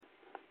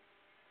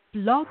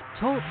Blog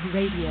Talk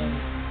Radio.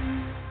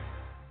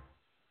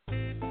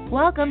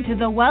 Welcome to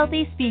the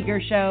Wealthy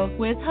Speaker Show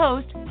with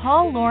host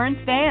Paul Lawrence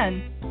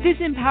Vann. This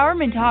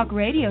empowerment talk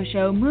radio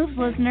show moves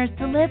listeners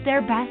to live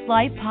their best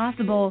life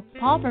possible.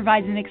 Paul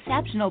provides an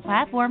exceptional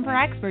platform for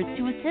experts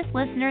to assist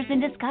listeners in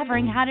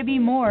discovering how to be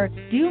more,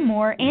 do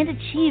more, and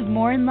achieve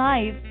more in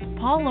life.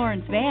 Paul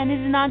Lawrence Vann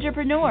is an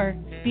entrepreneur,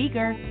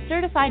 speaker,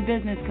 certified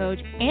business coach,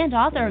 and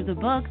author of the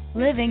book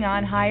Living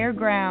on Higher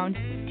Ground.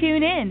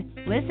 Tune in,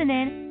 listen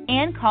in,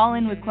 and call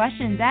in with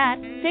questions at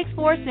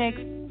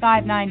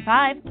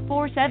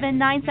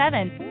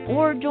 646-595-4797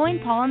 or join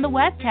Paul in the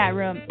web chat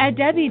room at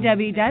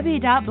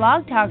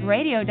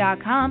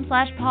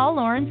www.blogtalkradio.com/Paul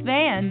Lawrence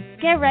Vann.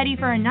 Get ready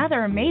for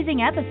another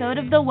amazing episode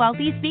of the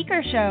Wealthy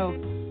Speaker Show.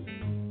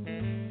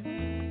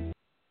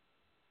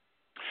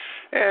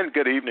 And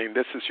good evening.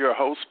 This is your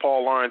host,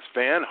 Paul Lawrence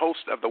Vann,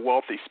 host of the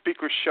Wealthy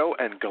Speaker Show,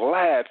 and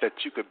glad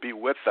that you could be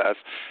with us.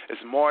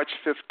 It's March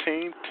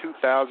 15,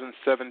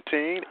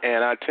 2017,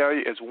 and I tell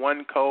you, it's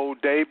one cold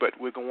day, but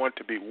we're going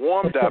to be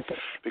warmed up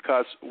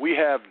because we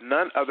have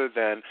none other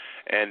than,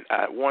 and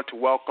I want to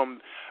welcome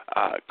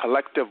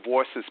Collective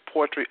Voices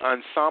Poetry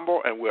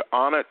Ensemble, and we're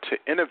honored to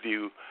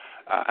interview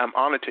I'm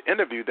honored to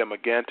interview them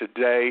again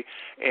today,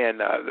 and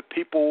the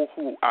people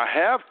who I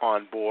have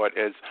on board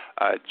is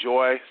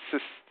Joy,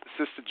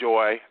 Sistah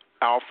Joy,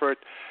 Alford,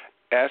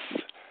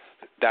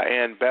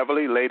 S.Dianne,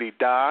 Beverly, Ladi,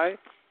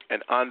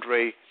 and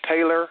Andre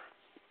Taylor,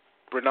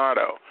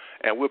 Brenardo.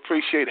 And we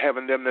appreciate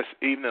having them this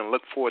evening and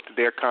look forward to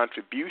their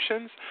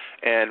contributions,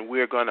 and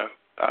we're going to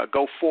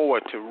go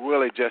forward to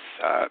really just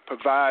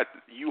provide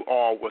you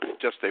all with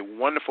just a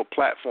wonderful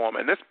platform.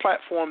 And this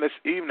platform this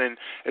evening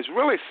is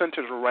really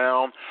centered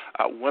around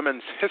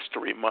Women's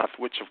History Month,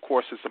 which, of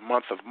course, is the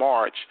month of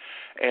March.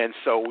 And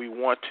so we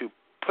want to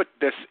put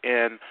this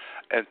in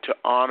and to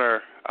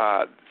honor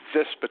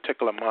this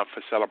particular month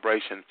for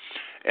celebration.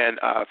 And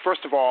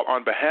first of all,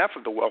 on behalf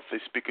of the Wealthy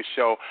Speaker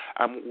Show,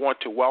 I want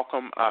to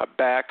welcome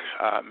back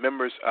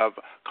members of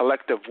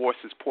Collective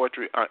Voices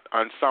Poetry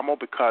Ensemble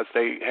because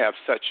they have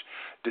such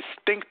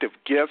distinctive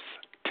gifts,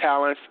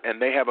 talents,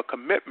 and they have a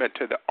commitment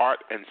to the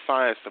art and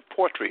science of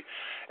poetry.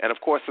 And,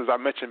 of course, as I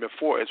mentioned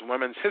before, it's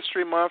Women's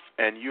History Month,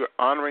 and you're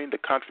honoring the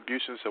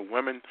contributions of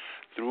women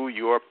through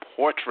your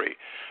poetry.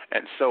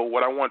 And so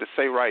what I want to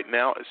say right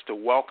now is to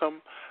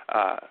welcome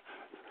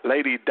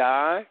Lady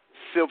Di,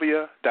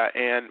 Sylvia,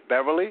 Diane,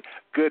 Beverly.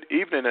 Good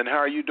evening, and how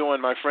are you doing,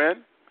 my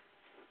friend?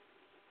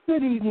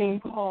 Good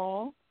evening,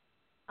 Paul.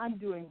 I'm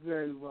doing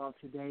very well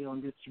today on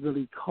this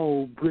really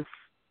cold, brisk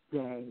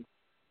day,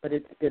 but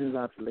it's been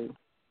lovely.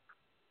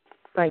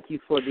 Thank you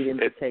for the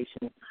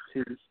invitation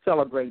to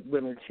celebrate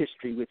Women's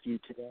History with you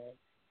today.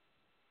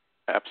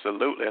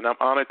 Absolutely, and I'm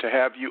honored to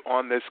have you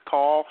on this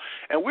call.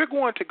 And we're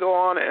going to go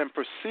on and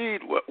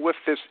proceed with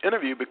this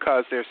interview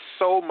because there's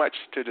so much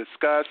to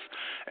discuss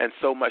and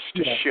so much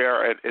to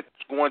share, and it's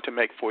going to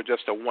make for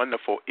just a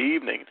wonderful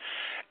evening.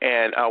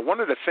 And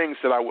one of the things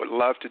that I would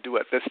love to do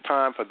at this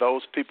time for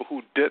those people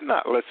who did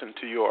not listen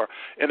to your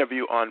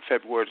interview on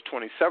February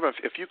 27th,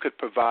 if you could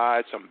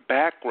provide some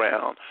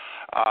background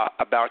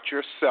about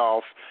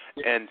yourself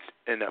and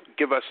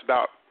give us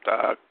about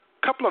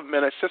couple of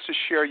minutes just to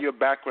share your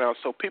background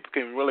so people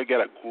can really get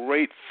a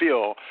great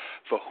feel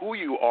for who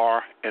you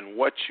are and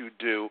what you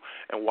do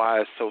and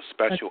why it's so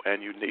special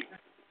and unique.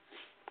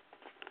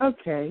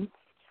 Okay.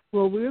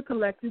 Well, we're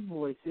Collective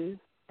Voices,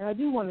 and I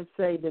do want to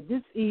say that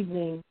this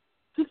evening,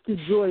 Sistah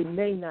Joy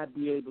may not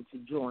be able to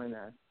join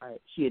us.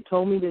 She had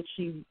told me that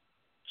she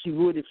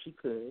would if she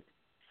could.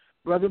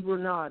 Brother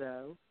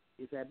Brenardo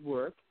is at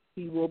work.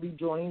 He will be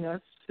joining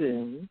us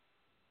soon.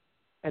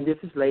 And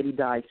this is Lady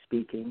Di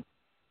speaking.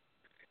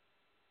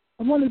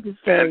 I wanted to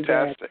say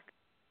that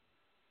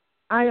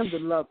I am the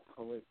love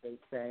poet, they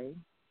say,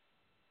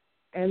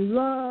 and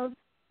love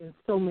in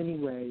so many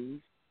ways,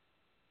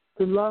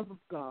 the love of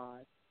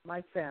God,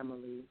 my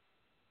family,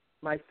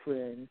 my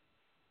friends,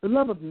 the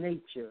love of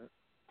nature,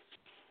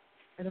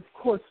 and of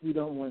course we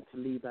don't want to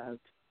leave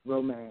out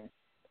romance.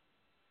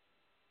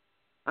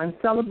 I'm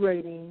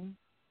celebrating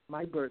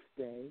my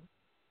birthday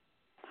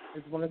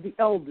as one of the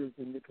elders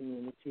in the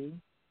community.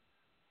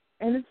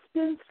 And it's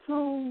been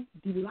so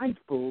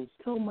delightful,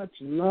 so much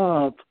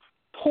love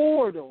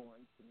poured on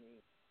to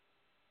me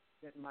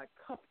that my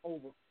cup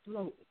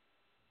overflows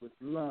with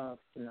love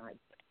tonight.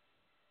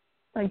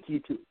 Thank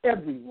you to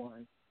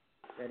everyone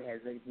that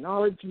has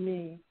acknowledged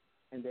me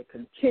and that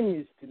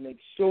continues to make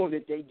sure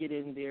that they get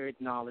in their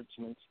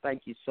acknowledgments.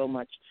 Thank you so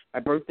much. My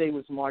birthday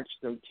was March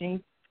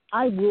 13th.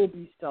 I will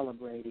be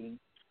celebrating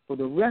for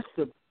the rest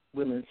of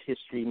Women's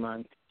History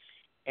Month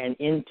and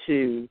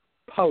into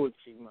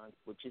Poetry Month,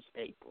 which is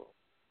April.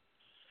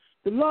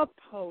 The love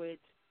poet,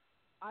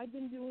 I've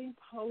been doing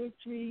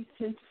poetry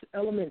since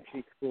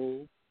elementary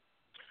school.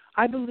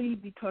 I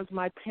believe because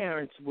my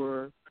parents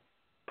were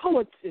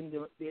poets in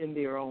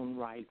their own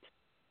right.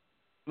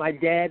 My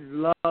dad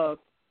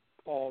loved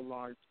Paul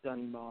Lawrence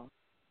Vann.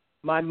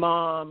 My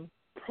mom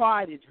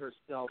prided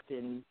herself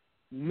in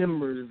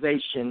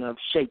memorization of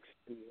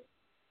Shakespeare.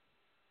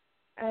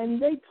 And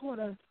they taught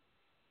us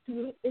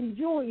to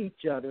enjoy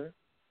each other.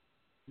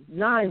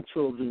 9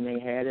 children they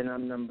had, and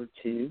I'm number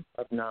 2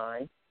 of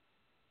 9.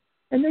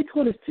 And they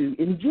taught us to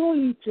enjoy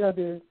each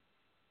other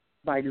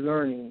by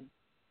learning.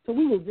 So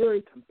we were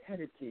very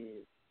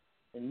competitive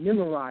in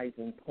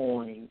memorizing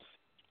poems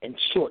and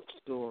short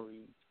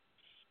stories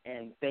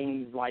and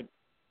things like,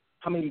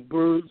 how many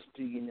birds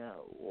do you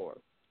know? Or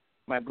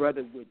my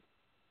brother would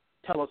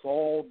tell us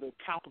all the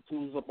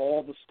capitals of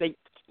all the states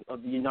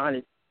of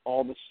the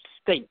all the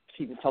states.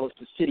 He would tell us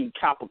the city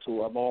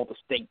capital of all the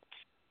states.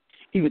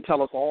 He would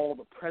tell us all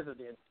the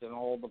presidents and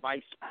all the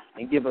vice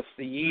and give us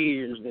the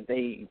years that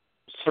they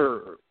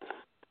served.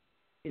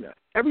 You know,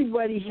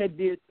 everybody had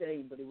their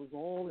thing, but it was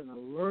all in a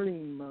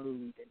learning mode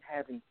and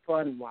having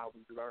fun while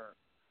we learned.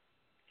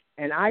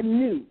 And I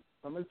knew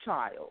from a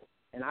child,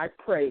 and I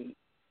prayed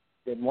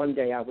that one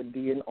day I would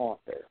be an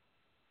author.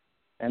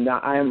 And now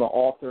I am the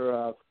author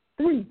of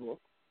 3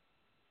 books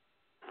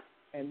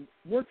and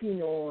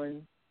working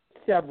on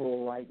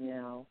several right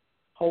now.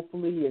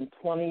 Hopefully in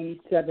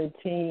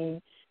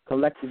 2017,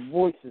 Collective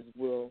Voices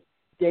will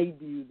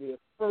debut their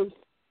first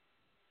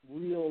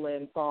real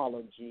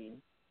anthology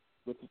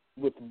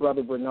with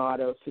Brother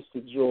Brenardo,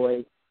 Sistah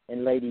Joy,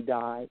 and Ladi,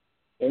 and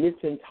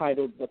it's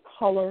entitled The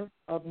Color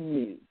of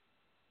New.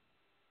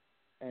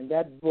 And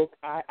that book,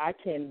 I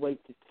can't wait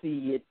to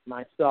see it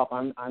myself.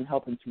 I'm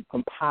helping to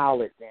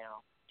compile it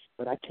now,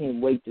 but I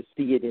can't wait to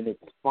see it in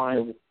its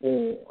final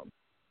form.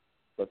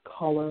 The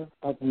Color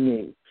of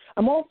New.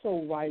 I'm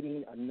also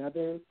writing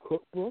another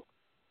cookbook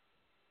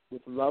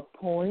with love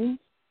poems.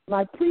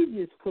 My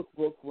previous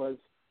cookbook was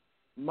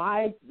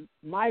my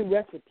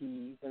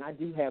recipes, and I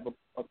do have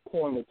a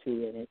poem or 2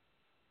 in it,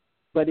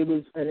 but it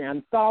was an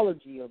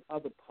anthology of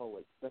other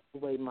poets. That's the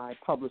way my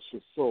publisher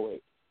saw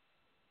it.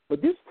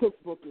 But this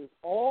cookbook is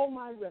all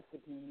my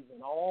recipes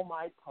and all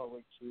my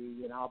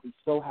poetry, and I'll be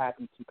so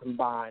happy to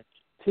combine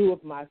 2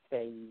 of my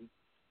faves,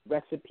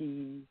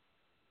 recipes,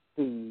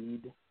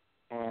 food,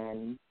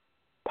 and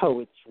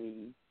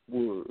poetry,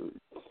 words.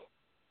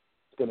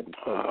 It's going to be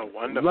so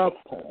wonderful. Love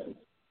poems.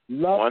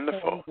 Love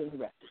wonderful. Poems and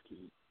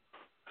recipes.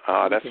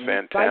 That's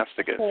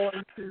fantastic. Invite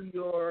poem to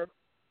your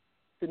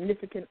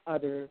significant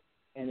other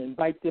and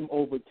invite them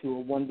over to a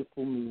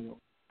wonderful meal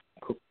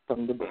cooked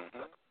from the book.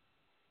 Mm-hmm.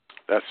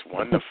 That's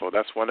wonderful.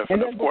 That's wonderful.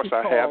 And of course,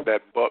 I have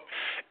that book.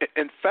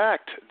 In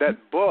fact, that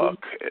book,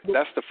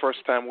 that's the first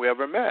time we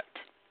ever met.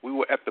 We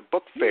were at the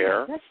book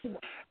fair.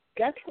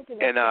 That's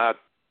cooking up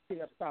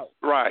South.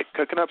 Right,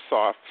 Cooking Up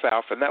South,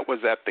 and that was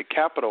at the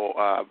Capitol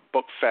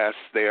Book Fest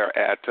there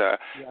at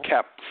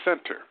Cap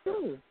Center.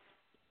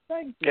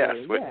 Thank you. Yes,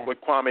 with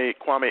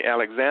Kwame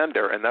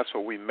Alexander, and that's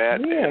where we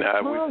met, and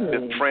we've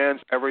been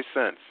friends ever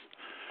since.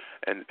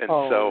 And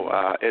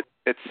so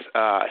it's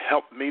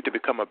helped me to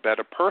become a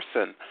better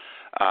person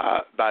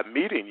by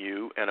meeting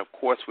you, and of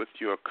course with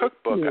your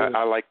cookbook.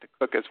 I like to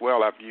cook as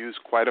well. I've used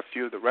quite a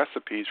few of the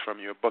recipes from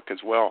your book as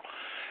well,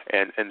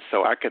 and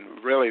so I can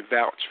really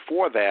vouch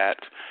for that.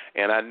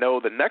 And I know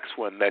the next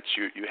one that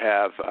you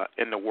have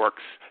in the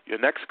works, your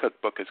next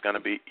cookbook is going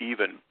to be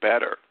even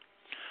better.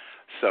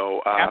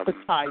 So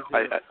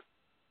Appetizer.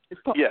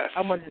 Yes.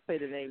 I wanted to say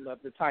the name of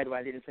the title.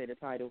 I didn't say the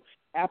title.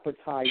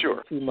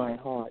 Appetizer to My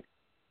Heart.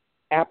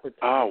 Appetizer.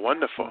 Oh,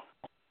 wonderful.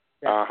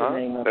 That's the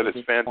name of that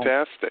is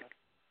fantastic.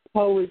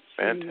 Poetry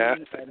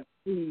fantastic. And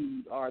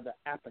food are the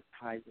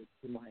appetizers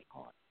to my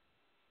heart.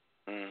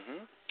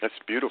 Mm-hmm. That's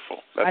beautiful.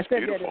 I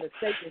said that in a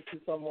statement to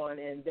someone,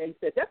 and they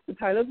said, that's the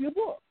title of your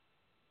book.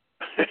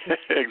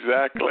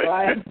 Exactly. So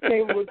I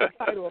came with the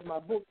title of my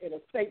book in a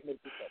statement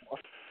to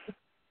someone.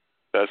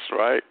 That's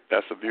right.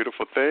 That's a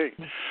beautiful thing.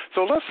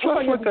 So let's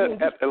look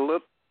at a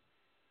little.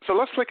 So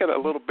let's look at it a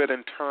little bit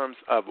in terms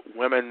of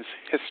Women's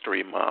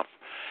History Month.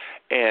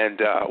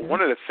 And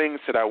one of the things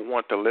that I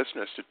want the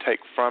listeners to take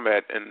from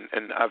it,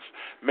 and I've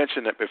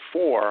mentioned it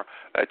before,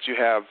 that you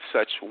have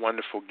such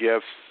wonderful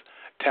gifts,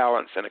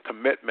 talents, and a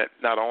commitment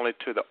not only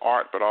to the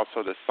art but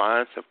also the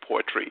science of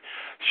poetry.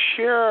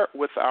 Share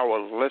with our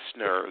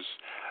listeners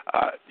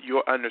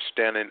your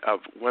understanding of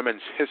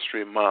Women's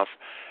History Month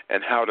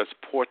and how does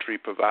poetry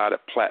provide a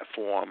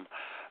platform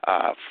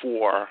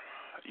for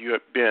you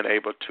being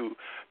able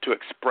to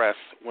express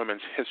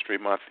Women's History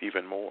Month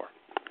even more.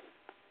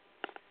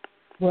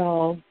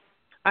 Well,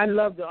 I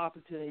love the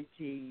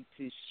opportunity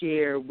to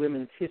share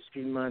Women's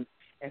History Month,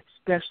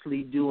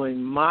 especially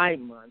during my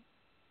month,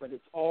 but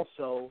it's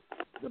also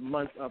the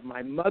month of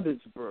my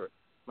mother's birth.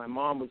 My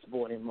mom was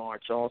born in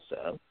March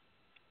also.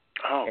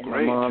 Oh, and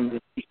great.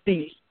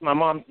 My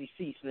mom's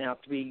deceased now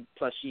 3+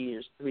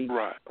 years,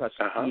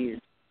 3+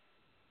 years.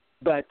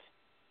 But,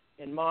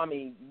 and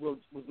Mommy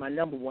is my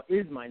number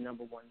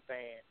one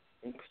fan,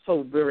 and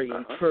so very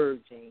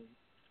encouraging.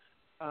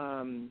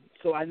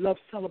 So I love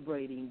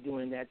celebrating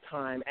during that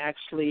time.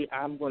 Actually,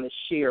 I'm going to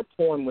share a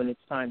poem when it's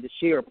time to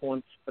share a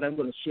poem, but I'm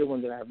going to share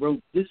one that I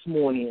wrote this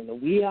morning in the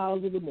wee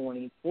hours of the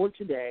morning for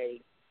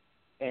today.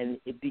 And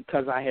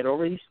because I had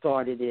already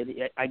started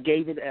it, I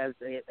gave it as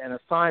an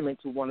assignment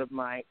to one of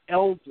my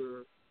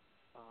elder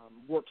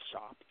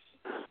workshops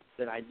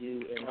that I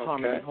do in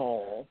Harmony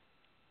Hall.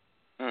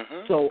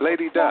 Mm-hmm. So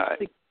Lady Di.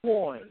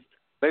 poem.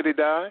 Lady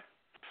Di,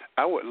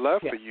 I would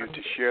love Yes. for you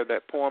to share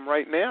that poem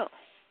right now.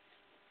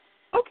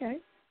 Okay.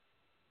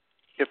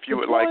 If you The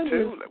would like poem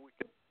to.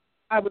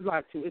 I would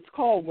like to. It's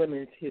called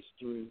Women's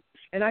History.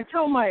 And I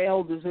tell my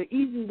elders an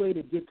easy way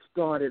to get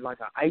started, like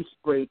an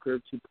icebreaker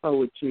to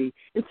poetry,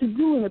 is to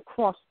do an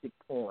acrostic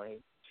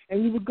poem.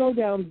 And you would go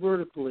down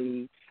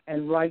vertically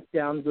and write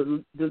down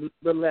the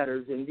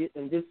letters. And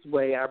in this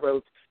way, I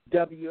wrote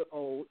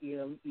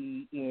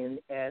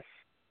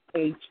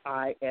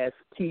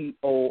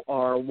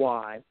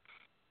WOMENSHISTORY.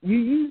 You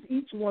use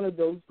each one of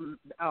those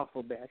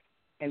alphabets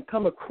and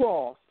come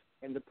across,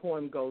 and the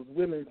poem goes,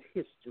 Women's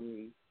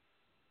History.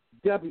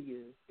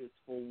 W is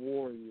for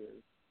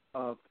warriors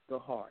of the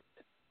heart.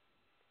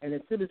 And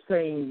instead of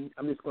saying,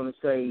 I'm just going to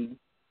say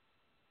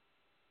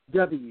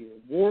W,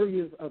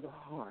 warriors of the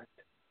heart.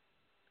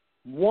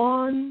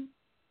 One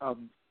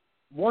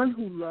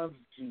who loves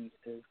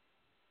Jesus,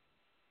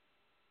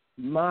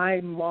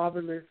 my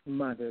marvelous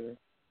mother,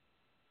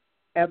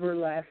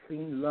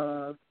 everlasting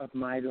love of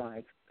my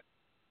life,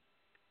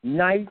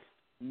 nice,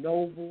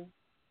 noble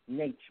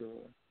nature,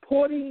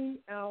 porting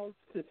our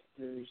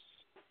sisters,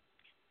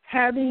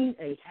 having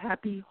a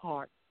happy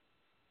heart,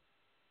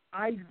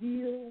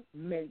 ideal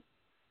mate,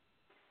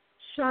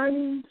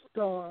 shining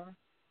star,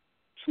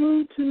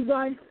 true to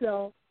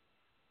thyself,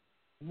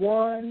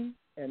 one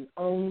and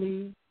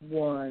only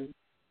one,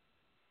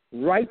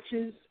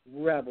 righteous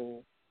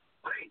rebel.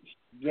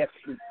 Yes,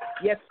 we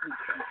can.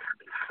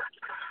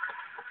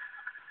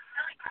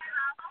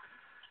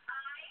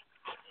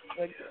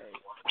 Okay,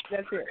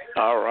 that's it.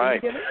 All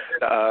right.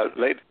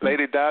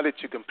 Lady Di, did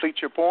you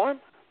complete your poem?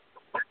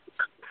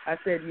 I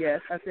said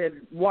yes. I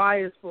said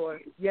Y is for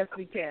yes,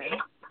 we can.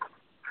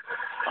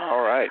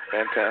 All right.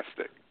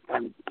 Fantastic.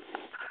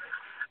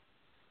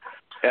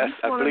 Yes,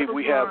 I believe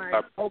we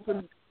have.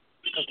 Open.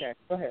 Okay,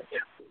 go ahead.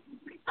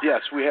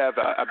 Yes, we have.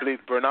 I believe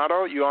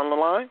Brenardo. You on the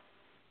line?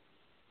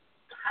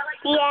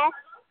 Yes.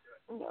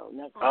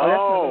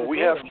 Oh, we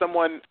have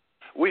someone.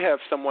 We have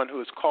someone who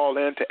has called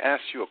in to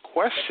ask you a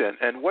question.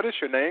 And what is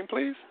your name,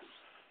 please?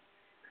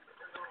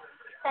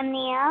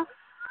 Anil.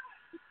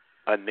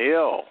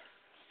 Anil.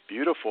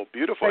 Beautiful,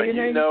 beautiful. Say and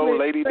you name, know please.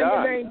 Lady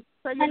Di.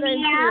 Say your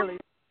name clearly.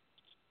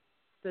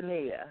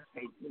 Sistah.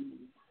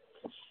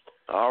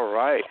 All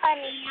right.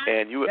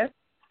 Anil. And you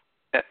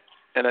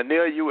and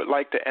Anil, you would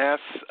like to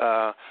ask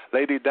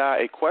Lady Di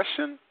a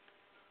question?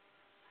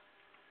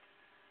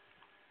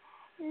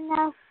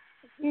 No.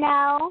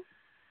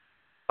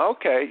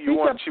 Okay. She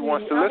wants to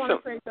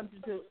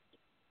listen.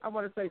 I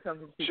want to say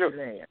something to Sure.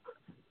 Tania.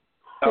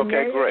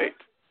 Okay, great.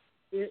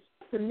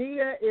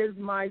 Tania is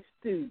my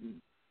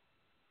student.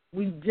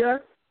 We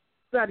just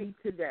studied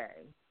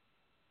today.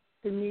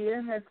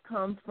 Tania has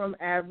come from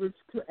average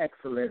to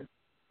excellence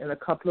in a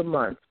couple of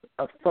months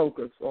of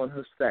focus on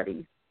her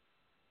studies.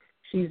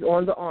 She's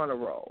on the honor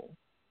roll.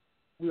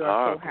 We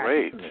are so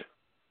happy. Great.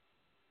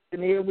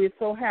 Tania, we're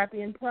so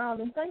happy and proud,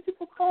 and thank you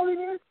for calling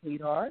in,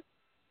 sweetheart.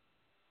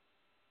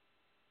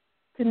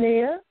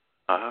 Tania?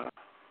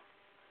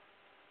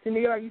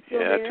 Tania, are you still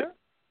there?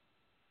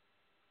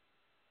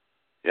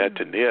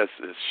 Tania is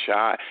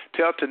shy.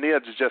 Tell Tania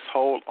to just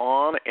hold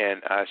on,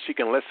 and she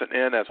can listen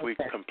in as we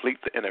complete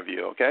the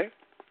interview, okay?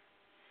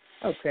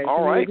 Okay.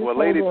 All right. Well,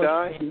 Lady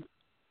Di.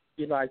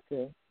 You'd like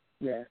to?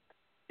 Yes.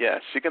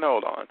 Yes, she can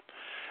hold on.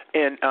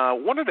 And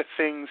one of the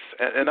things,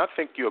 and I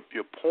think your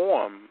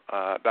poem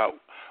about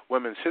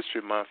Women's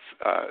History Month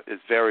is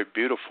very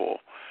beautiful.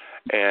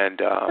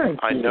 And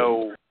I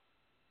know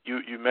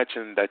you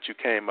mentioned that you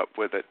came up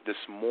with it this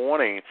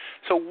morning.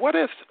 So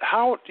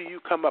how do you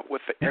come up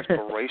with the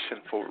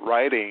inspiration for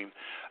writing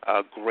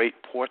great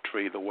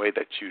poetry the way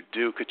that you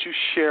do? Could you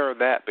share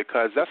that?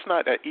 Because that's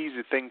not an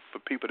easy thing for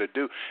people to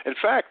do. In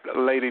fact,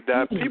 Lady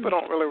Di, people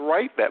don't really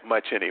write that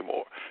much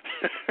anymore.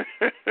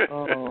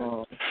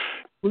 Oh.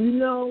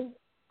 Well,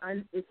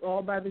 it's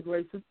all by the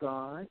grace of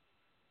God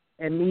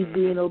and me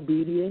being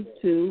obedient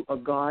to a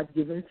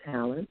God-given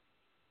talent.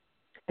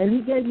 And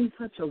he gave me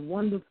such a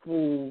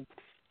wonderful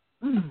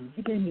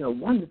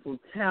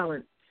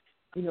talent.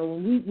 You know,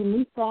 when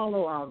we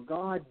follow our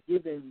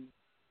God-given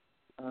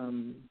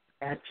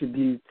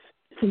attributes,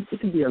 it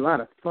can be a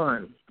lot of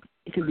fun.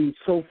 It can be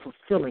so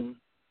fulfilling.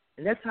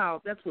 And that's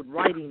what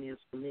writing is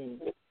for me.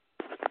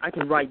 I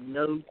can write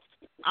notes.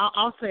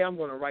 I'll say I'm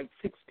going to write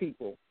 6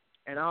 people,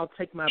 and I'll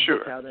take my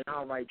book out and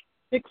I'll write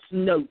 6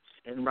 notes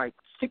and write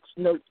 6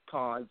 note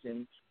cards.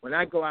 And when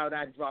I go out,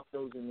 I drop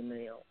those in the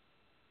mail.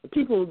 The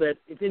people that,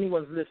 if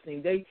anyone's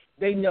listening,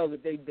 they know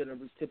that they've been a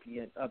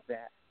recipient of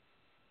that,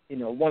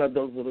 one of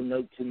those little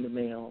notes in the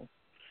mail,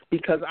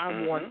 because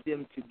I want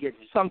them to get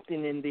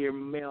something in their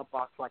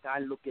mailbox like I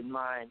look in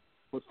mine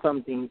for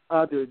something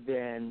other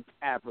than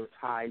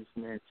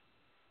advertisements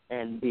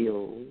and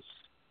bills.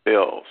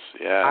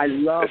 Yeah. I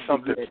love it's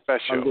something to get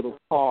special. A little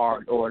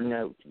card or a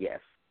note, yes.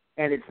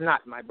 And it's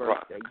not my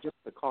birthday, just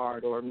a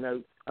card or a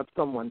note of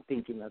someone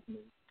thinking of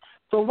me.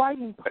 So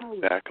writing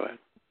poetry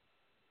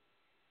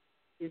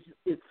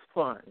it's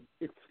fun.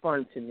 It's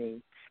fun to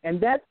me.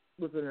 And that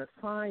was an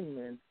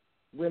assignment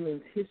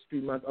Women's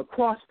History Month,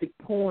 acrostic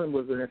poem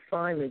was an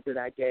assignment that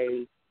I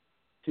gave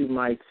to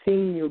my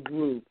senior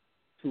group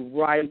to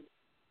write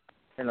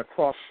an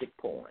acrostic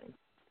poem.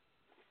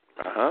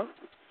 Uh-huh.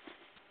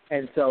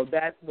 And so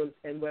that was,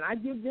 and when I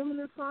give them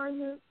an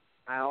assignment,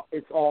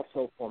 it's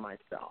also for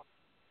myself.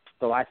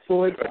 So I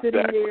saw it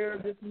sitting there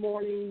this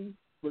morning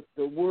with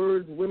the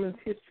words Women's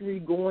History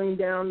going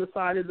down the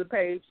side of the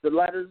page, the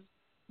letters,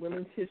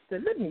 Women's History.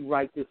 Let me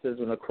write this as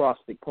an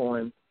acrostic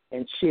poem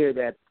and share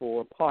that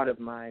for part of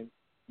my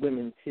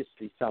Women's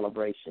History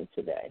celebration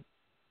today.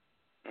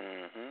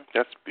 Mm-hmm.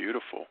 That's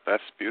beautiful.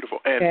 That's beautiful.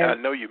 And I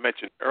know you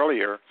mentioned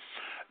earlier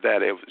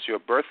that it was your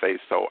birthday,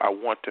 so I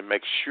want to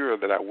make sure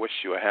that I wish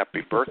you a happy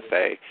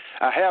birthday.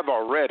 I have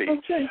already.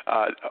 Okay.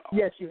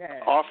 Yes, you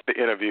have. Off the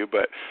interview,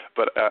 but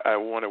I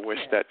want to wish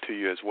that to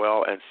you as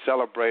well and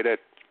celebrate it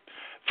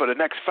for the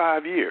next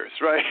 5 years,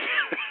 right?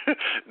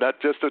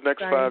 Not just the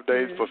next 5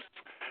 days, but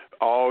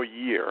all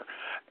year.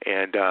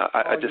 And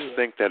I just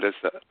think that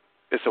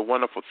it's a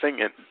wonderful thing,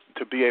 and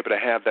to be able to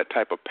have that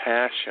type of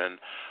passion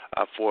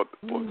for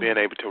being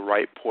able to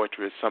write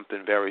poetry is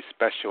something very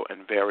special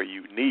and very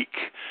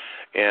unique.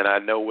 And I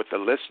know with the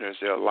listeners,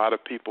 there are a lot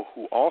of people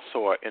who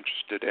also are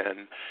interested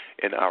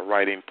in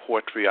writing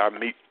poetry. I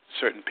meet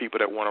certain people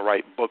that want to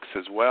write books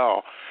as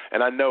well.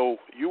 And I know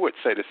you would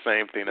say the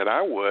same thing that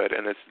I would,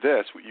 and it's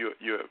this,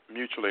 you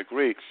mutually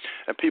agree.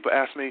 And people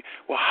ask me,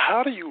 well,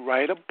 how do you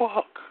write a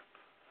book?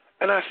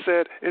 And I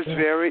said, it's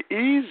very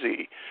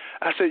easy.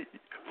 I said,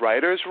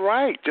 writers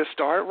write. Just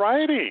start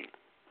writing.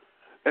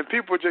 And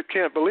people just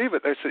can't believe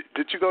it. They say,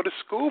 did you go to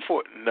school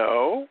for it?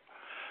 No.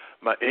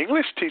 My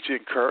English teacher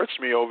encouraged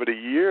me over the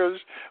years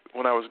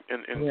when I was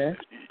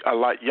a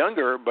lot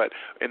younger, but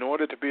in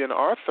order to be an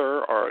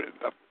author or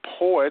a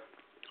poet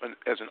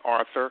as an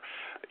author,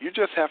 you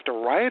just have to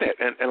write it.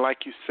 And like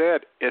you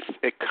said,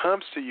 it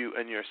comes to you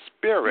in your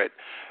spirit,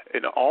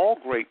 and all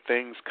great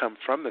things come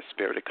from the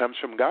Spirit. It comes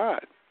from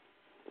God.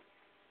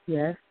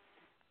 Yes.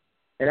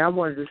 And I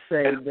wanted to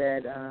say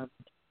that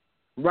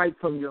write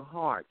from your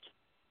heart.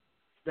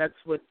 That's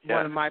what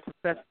one of my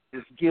professors,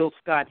 Gil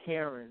Scott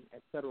Heron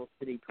at Federal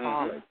City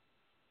College,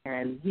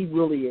 and he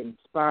really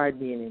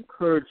inspired me and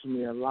encouraged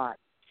me a lot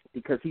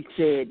because he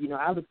said,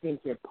 I would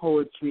think that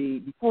poetry,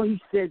 before he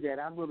said that,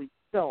 I really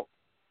felt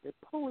that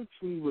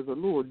poetry was a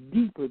little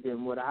deeper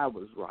than what I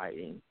was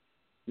writing,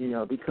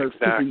 because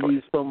people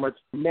use so much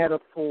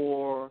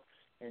metaphor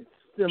and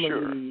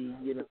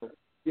simile,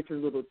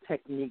 different little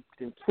techniques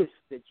and twists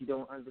that you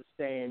don't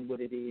understand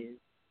what it is.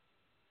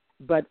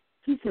 But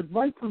he said,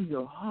 write from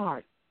your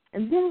heart,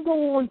 and then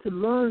go on to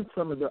learn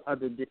some of the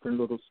other different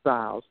little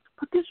styles.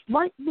 But just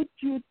write what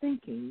you're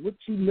thinking, what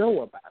you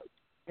know about.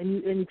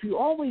 And if you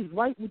always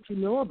write what you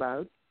know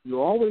about,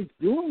 you're always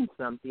doing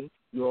something,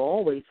 you'll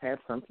always have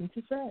something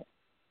to say.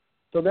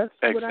 So that's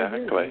what I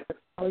do. That's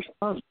how it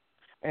comes.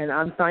 And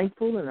I'm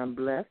thankful, and I'm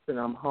blessed, and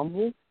I'm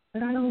humble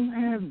that I don't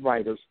have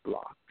writer's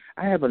block.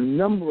 I have a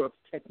number of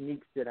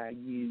techniques that I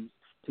use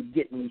to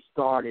get me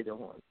started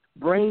on.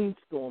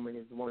 Brainstorming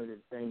is one of the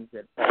things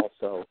that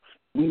also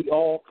we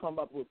all come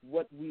up with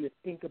what we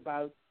think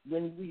about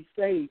when we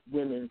say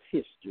women's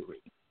history.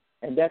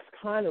 And that's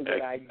kind of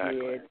what I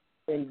did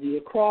in the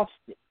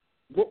acrostic.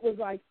 What was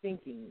I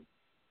thinking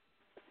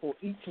for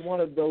each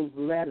one of those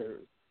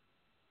letters?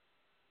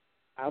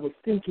 I was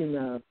thinking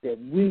of that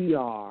we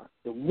are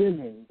the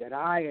women that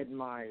I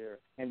admire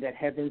and that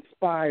have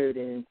inspired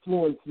and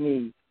influenced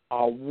me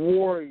are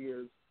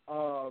warriors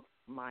of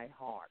my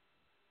heart.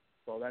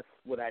 So that's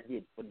what I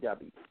did for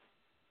W.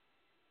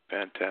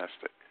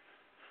 Fantastic.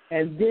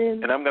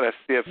 And I'm going to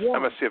see if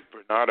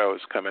Brenardo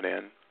is coming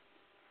in.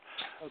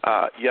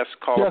 Okay. Yes,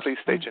 caller, please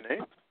state your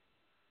name.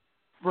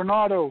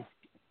 Brenardo.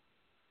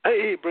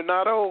 Hey,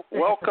 Brenardo,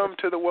 welcome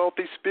to the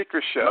Wealthy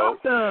Speaker Show.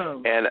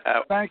 Welcome. And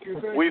thank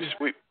you.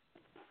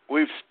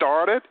 We've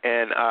started,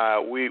 and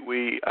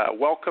we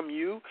welcome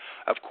you.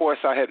 Of course,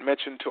 I had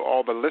mentioned to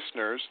all the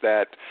listeners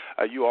that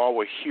you all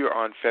were here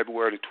on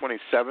February the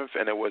 27th,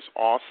 and it was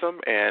awesome.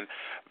 And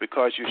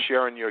because you're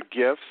sharing your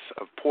gifts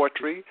of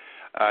poetry,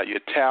 your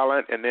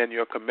talent, and then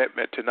your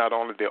commitment to not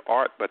only the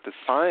art but the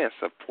science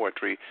of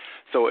poetry,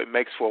 so it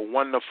makes for a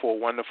wonderful,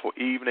 wonderful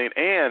evening.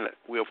 And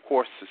we, of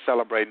course, are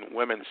celebrating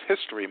Women's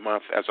History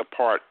Month as a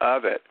part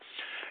of it.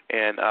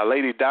 And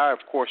Lady Di, of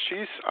course,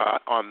 she's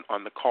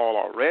on the call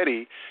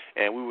already,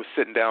 and we were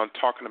sitting down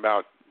talking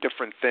about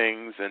different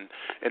things and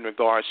in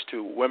regards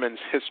to Women's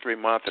History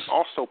Month and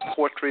also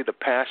poetry, the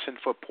passion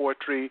for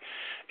poetry.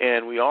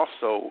 And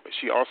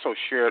she also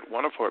shared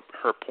one of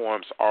her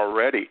poems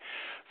already.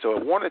 So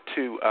I wanted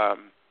to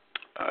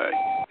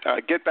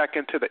get back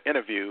into the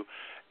interview,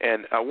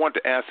 and I wanted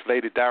to ask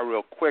Lady Di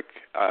real quick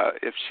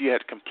if she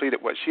had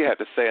completed what she had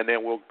to say, and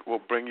then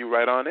we'll bring you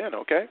right on in,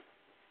 okay?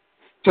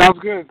 Sounds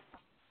good.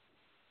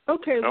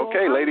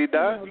 Okay, Lady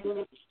Di.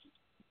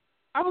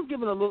 I was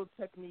given a little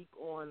technique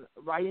on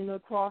writing an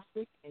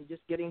acrostic and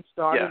just getting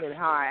started and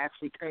how I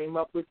actually came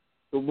up with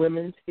the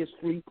Women's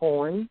History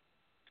poem.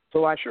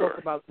 So I spoke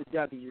about the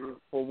W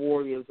for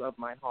Warriors of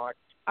My Heart.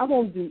 I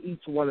won't do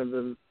each one of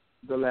the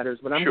letters,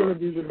 but I'm going to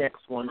do the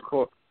next one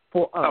for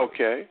for us.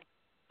 Okay.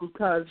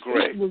 Because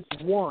Great. it was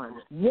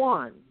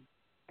one,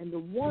 and the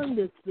one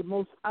that's the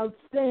most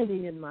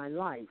outstanding in my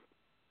life,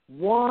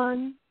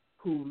 one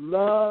who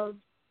loves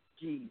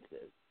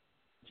Jesus.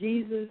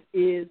 Jesus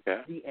is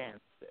the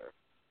answer.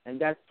 And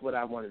that's what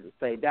I wanted to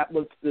say. That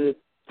was the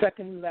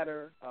second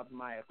letter of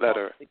my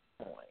acoustic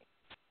poem.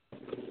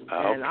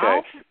 And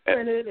I'll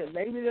print it, and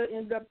maybe it'll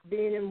end up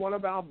being in one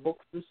of our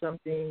books or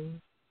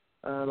something.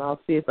 I'll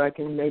see if I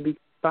can maybe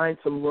find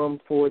some room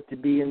for it to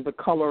be in The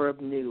Color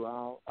of New,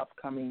 our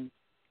upcoming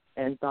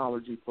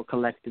anthology for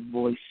Collective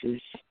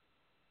Voices.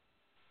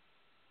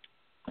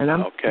 And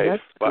that's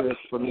good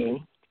for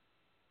me.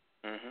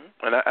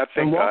 Mm-hmm. And I think,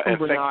 and welcome,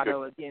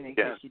 Brenardo, again, in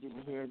case you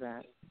didn't hear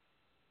that.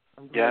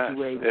 I'm glad you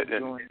were able to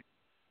join.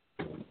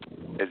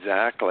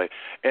 Exactly.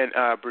 And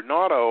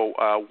Brenardo,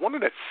 one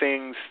of the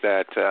things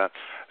that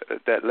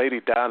Lady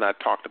Di and I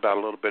talked about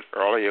a little bit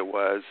earlier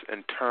was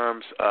in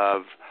terms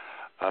of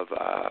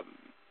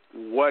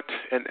what,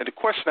 and the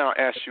question I'll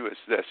ask you is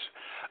this: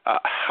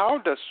 how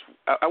does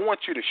I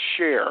want you to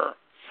share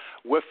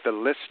with the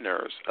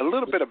listeners a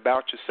little bit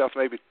about yourself,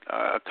 maybe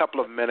a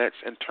couple of minutes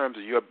in terms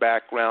of your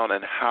background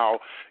and how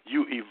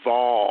you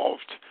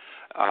evolved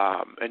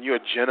and your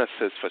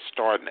genesis for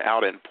starting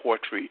out in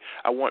poetry.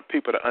 I want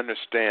people to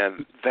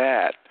understand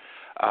that.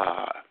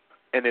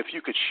 And if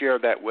you could share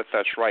that with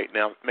us right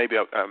now, maybe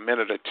a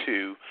minute or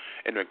two,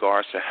 in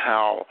regards to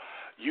how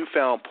you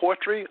found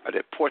poetry, or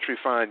did poetry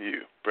find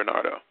you,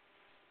 Brenardo?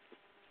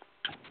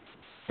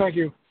 Thank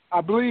you. I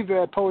believe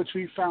that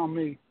poetry found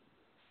me.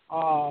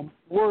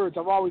 Words,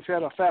 I've always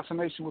had a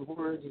fascination with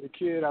words. As a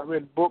kid, I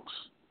read books.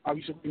 I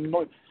used to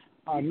read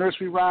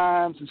nursery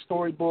rhymes and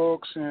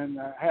storybooks, and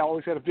I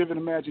always had a vivid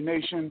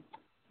imagination.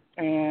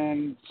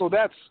 And so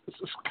it's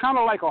kind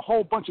of like a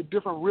whole bunch of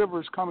different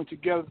rivers coming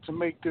together to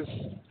make this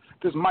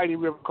mighty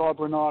river called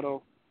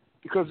Brenardo,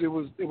 because it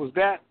was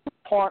that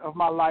part of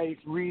my life,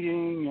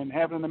 reading and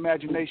having an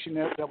imagination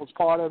that was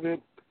part of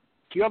it.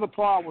 The other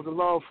part was the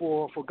love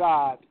for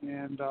God,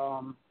 and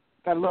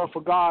that love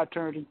for God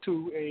turned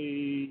into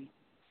a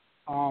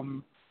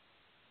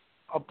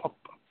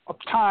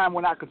time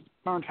when I could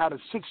learn how to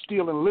sit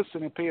still and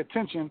listen and pay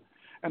attention.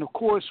 And, of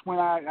course, when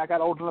I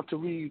got old enough to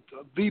read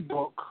the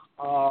book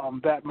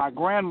that my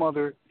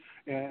grandmother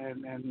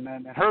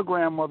and her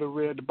grandmother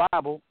read, the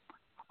Bible,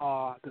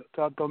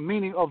 the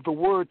meaning of the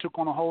word took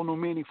on a whole new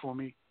meaning for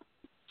me.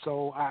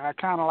 So I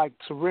kind of like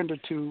surrendered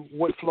to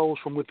what flows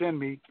from within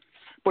me.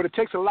 But it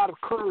takes a lot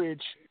of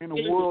courage in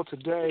a world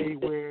today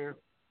where,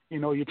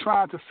 you're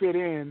trying to fit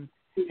in,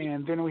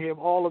 and then we have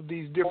all of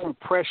these different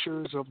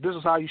pressures of this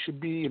is how you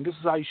should be, and this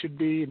is how you should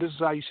be, and this is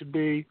how you should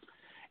be.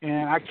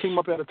 And I came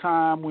up at a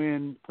time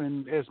when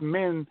as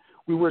men,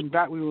 we were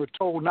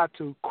told not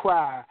to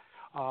cry.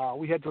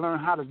 We had to learn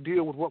how to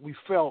deal with what we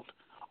felt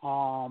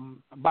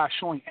by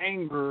showing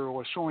anger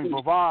or showing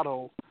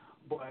bravado.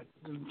 But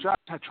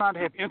trying to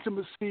have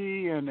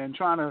intimacy and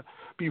trying to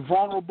be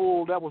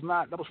vulnerable, that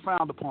was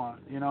frowned upon,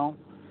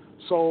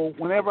 So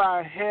whenever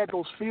I had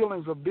those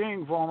feelings of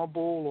being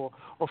vulnerable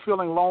or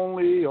feeling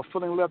lonely or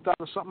feeling left out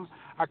or something,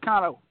 I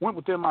kind of went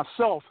within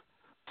myself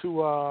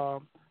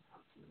to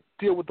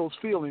deal with those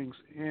feelings.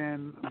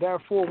 And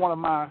therefore, one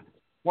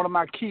of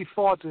my key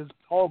thoughts is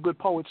all good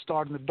poets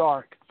start in the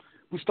dark.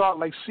 We start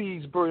like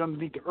seeds buried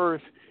underneath the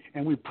earth,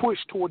 and we push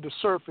toward the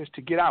surface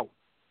to get out.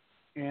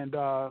 And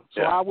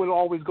so I would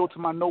always go to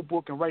my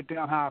notebook and write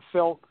down how I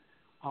felt,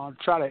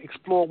 try to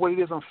explore what it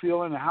is I'm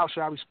feeling and how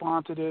should I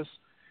respond to this.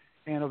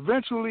 And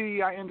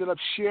eventually I ended up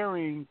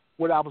sharing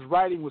what I was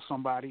writing with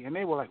somebody, and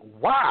they were like,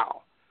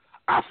 wow,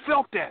 I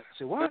felt that. I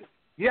said, what?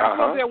 Yeah, I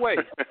felt that way.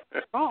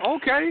 Oh,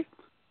 okay.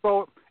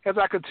 So as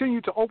I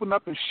continued to open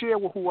up and share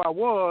with who I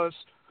was,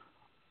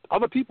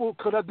 other people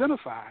could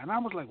identify. And I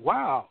was like,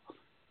 wow.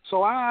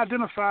 So I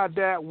identified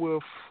that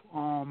with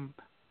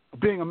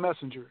being a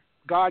messenger.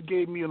 God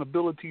gave me an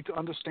ability to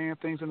understand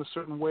things in a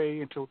certain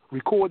way and to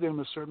record them in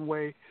a certain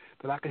way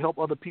that I could help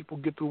other people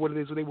get through what it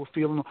is that they were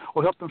feeling,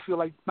 or help them feel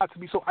like not to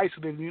be so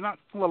isolated. You're not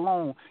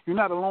alone. You're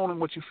not alone in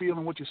what you feel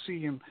and what you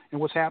see and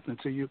what's happening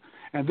to you.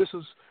 And this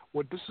is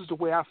the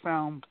way I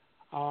found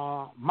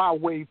my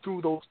way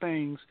through those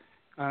things.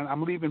 And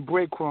I'm leaving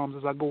breadcrumbs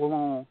as I go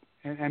along.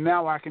 And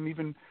now I can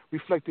even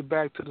reflect it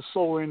back to the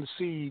sower and the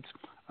seeds.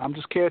 I'm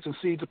just casting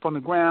seeds upon the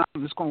ground,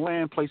 and it's going to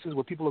land places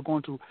where people are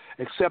going to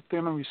accept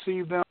them and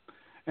receive them.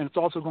 And it's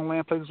also going to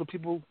land places where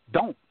people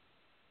don't.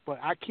 But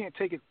I can't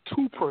take it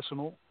too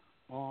personal.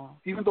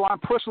 Even though I'm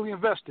personally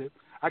invested,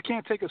 I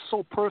can't take it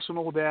so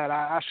personal that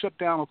I shut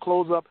down or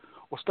close up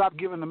or stop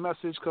giving the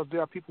message, because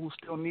there are people who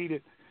still need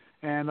it.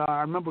 And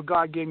I remember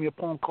God gave me a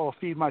poem called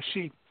Feed My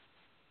Sheep.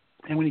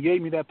 And when he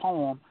gave me that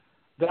poem,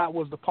 that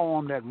was the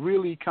poem that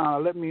really kind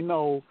of let me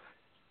know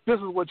this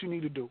is what you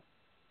need to do.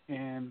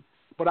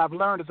 But I've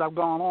learned as I've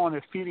gone on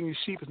that feeding your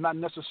sheep is not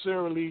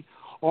necessarily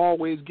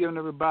always giving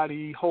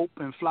everybody hope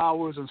and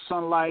flowers and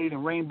sunlight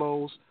and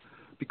rainbows,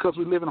 because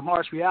we live in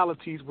harsh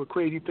realities where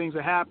crazy things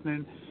are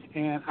happening,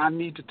 and I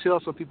need to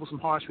tell some people some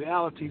harsh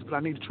realities, but I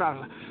need to try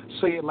to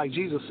say it like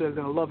Jesus said in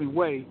a loving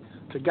way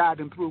to guide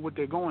them through what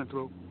they're going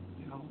through.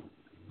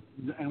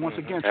 And once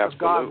again, trust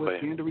God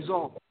with the end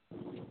result.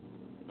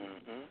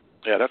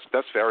 Yeah,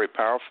 that's very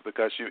powerful,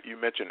 because you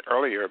mentioned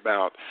earlier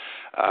about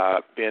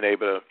being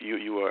able to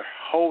you were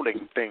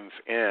holding things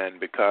in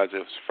because it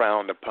was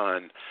frowned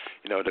upon,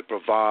 the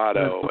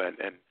bravado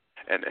and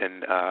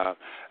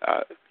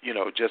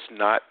just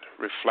not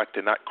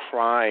reflecting, not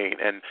crying,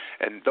 and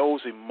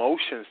those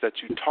emotions that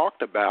you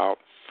talked about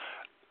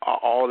are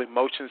all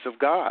emotions of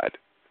God.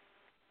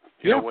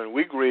 When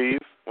we grieve,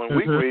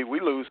 we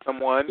lose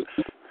someone.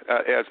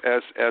 As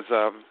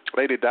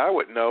Lady Di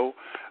would know,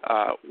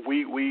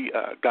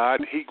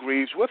 God, He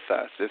grieves with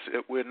us.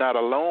 We're not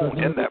alone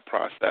in that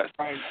process,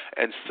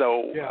 and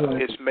so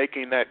it's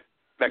making that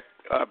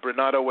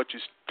Brenardo, what you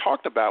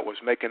talked about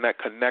was making that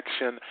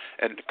connection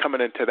and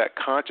coming into that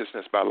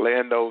consciousness by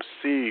laying those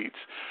seeds.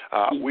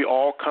 We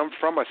all come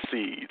from a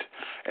seed,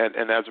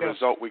 and as a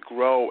result, we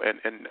grow.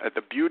 And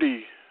the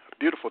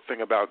beautiful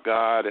thing about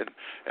God and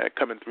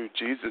coming through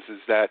Jesus is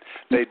that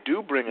they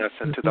do bring us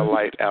into the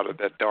light out of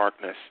that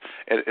darkness.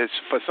 It's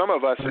for some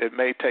of us, it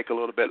may take a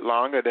little bit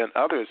longer than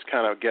others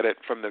kind of get it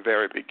from the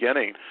very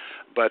beginning.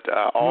 But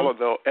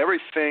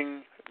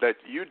everything that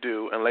you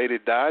do and Lady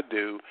Di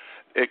do,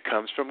 it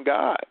comes from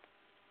God.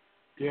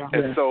 Yeah.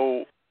 And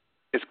so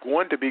it's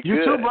going to be good.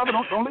 You too, brother.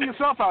 Don't leave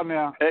yourself out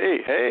now.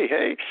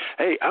 Hey!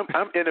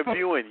 I'm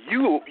interviewing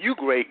you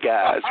great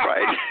guys,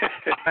 right?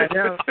 I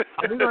know.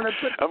 We're gonna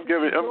put I'm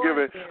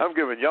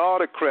giving y'all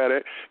the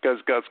credit because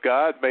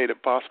God made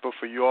it possible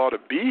for you all to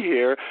be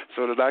here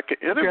so that I can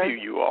interview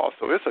you all.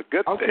 So it's a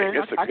good thing.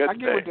 It's a good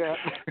thing. I get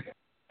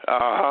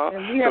that.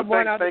 And we have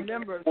one other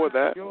member for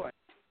that. Joy.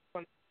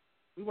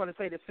 We want to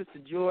say that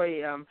Sistah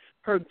Joy,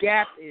 her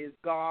gap is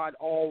God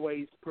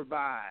always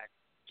provides.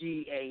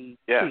 GAP.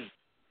 Yes.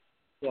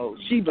 So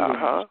she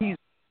believes she's a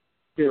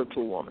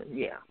spiritual woman.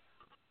 Yeah.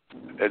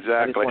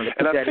 Exactly.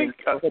 And I think,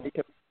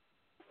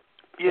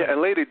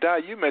 and Lady Di,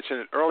 you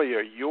mentioned it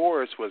earlier.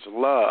 Yours was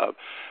love.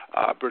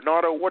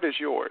 Brenardo, what is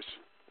yours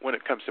when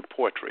it comes to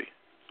poetry?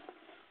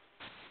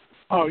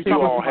 Oh,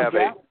 you all have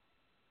gap?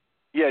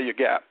 Your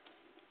gap.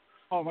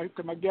 Oh, my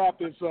gap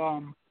is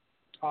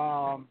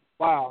wow.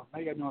 Now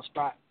you got me on the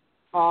spot.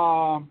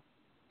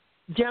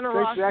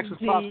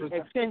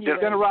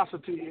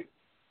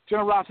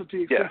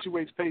 Generosity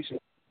accentuates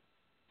patience.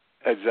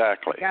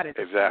 Exactly.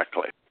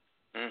 Exactly.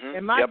 Mm-hmm.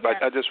 And my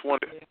gap, I just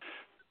wanted.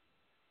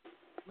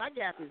 My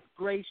gap is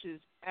gracious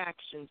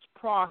actions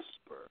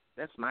prosper.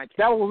 That's my gap.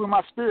 That was in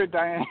my spirit,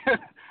 Diane.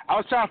 I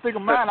was trying to think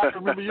of mine. I can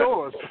remember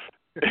yours.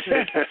 That's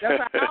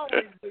what I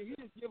always do. You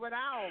just do what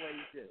I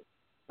always do.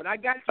 But I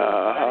got you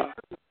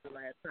the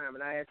last time,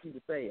 and I asked you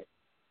to say it.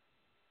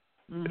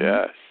 Mm-hmm.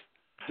 Yes.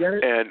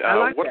 And I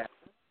like that.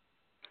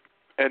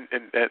 And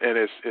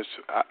it's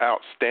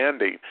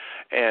outstanding.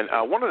 And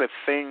one of the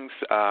things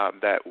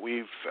that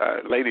we've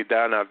Lady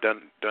Di and I've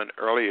done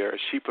earlier,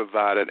 she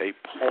provided a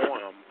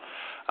poem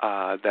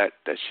that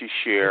she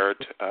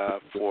shared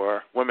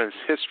for Women's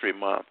History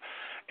Month.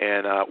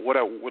 And what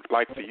I would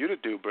like for you to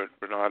do,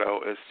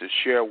 Brenardo, is to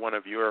share one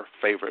of your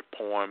favorite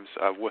poems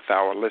with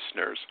our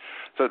listeners,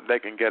 so that they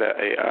can get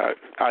a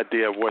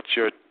idea of what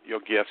your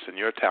gifts and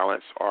your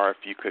talents are.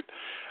 If you could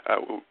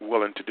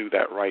willing to do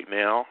that right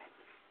now.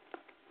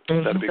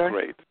 That'd be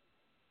great.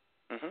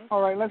 Mm-hmm.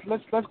 All right,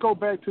 let's go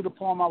back to the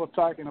poem I was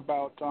talking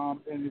about,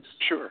 and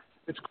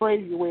it's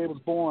crazy the way it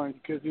was born,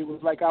 because it was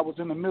like I was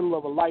in the middle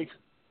of a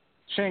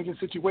life-changing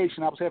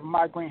situation. I was having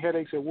migraine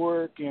headaches at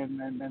work,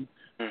 and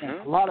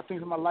a lot of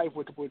things in my life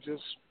were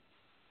just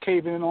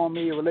caving in on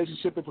me. A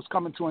relationship that was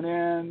coming to an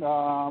end.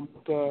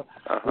 The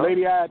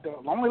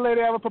only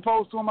lady I ever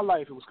proposed to in my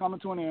life, it was coming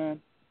to an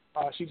end.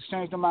 She just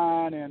changed her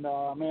mind, and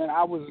man,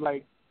 I was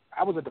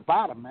at the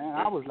bottom, man.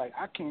 I was like,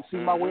 I can't see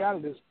my way out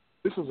of this.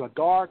 This is a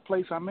dark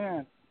place I'm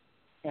in.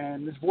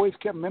 And this voice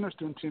kept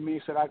ministering to me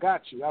and said, I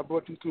got you. I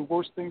brought you through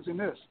worse things than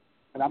this.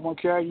 And I'm going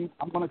to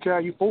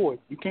carry you forward.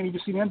 You can't even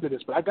see the end of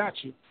this, but I got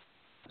you.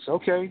 I said,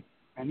 okay.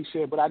 And he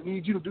said, but I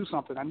need you to do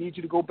something. I need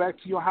you to go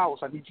back to your house.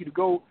 I need you to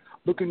go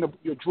look in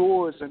your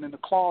drawers and in the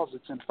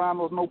closets and find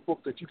those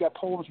notebooks that you got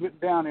poems written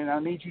down in. I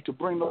need you to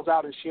bring those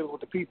out and share them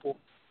with the people.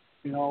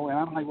 And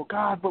I'm like, well,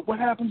 God, but what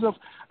happens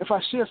if I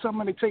share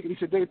something and they take it? He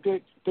said,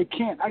 they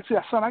can't. I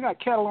said, son, I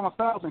got cattle on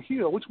 1,000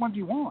 hills. Which one do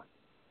you want?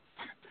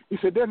 He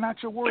said, they're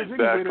not your words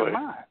anyway, they're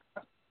mine.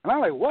 And I'm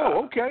like,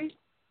 whoa, okay.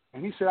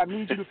 And he said, I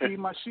need you to feed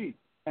my sheep.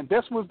 And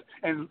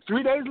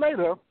 3 days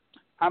later,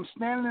 I'm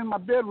standing in my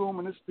bedroom,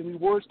 and these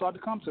words started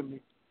to come to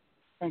me.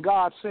 And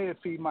God said,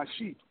 feed my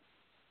sheep.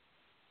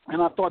 And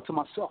I thought to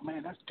myself,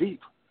 man, that's deep.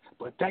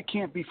 But that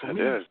can't be for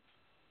me.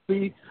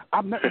 See,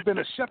 I've never been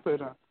a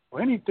shepherd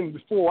or anything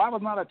before. I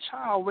was not a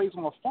child raised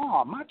on a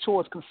farm. My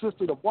chores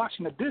consisted of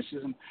washing the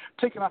dishes and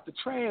taking out the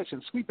trash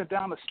and sweeping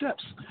down the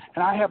steps.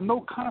 And I have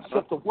no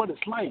concept of what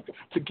it's like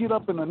to get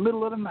up in the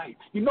middle of the night,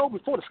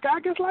 before the sky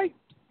gets light,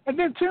 and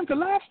then tend to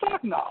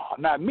livestock. No,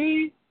 not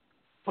me.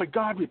 But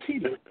God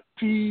repeated,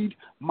 feed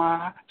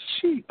my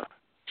sheep.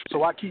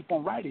 So I keep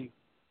on writing.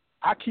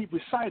 I keep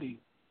reciting.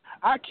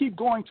 I keep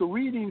going to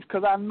readings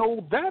because I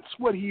know that's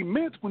what he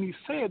meant when he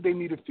said they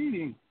needed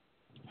feeding.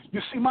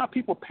 You see, my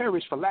people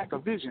perish for lack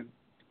of vision,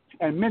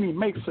 and many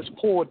make such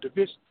poor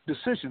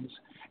decisions.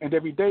 And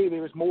every day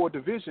there is more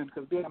division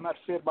because they are not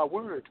fed by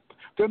word.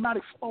 They're not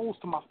exposed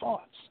to my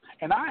thoughts.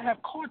 And I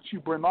have caught you,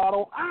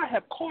 Brenardo. I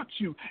have caught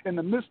you in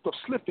the midst of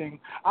slipping.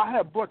 I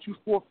have brought you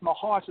forth from the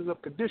harshest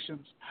of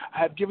conditions. I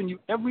have given you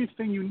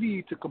everything you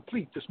need to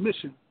complete this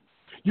mission.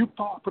 You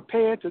thought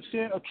prepared to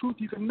share a truth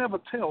you can never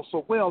tell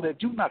so well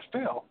that you not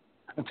fell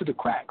into the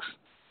cracks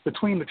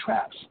between the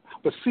traps.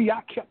 But see,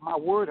 I kept my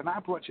word and I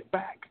brought you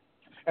back.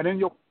 And in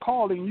your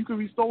calling, you can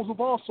reach those who've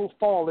also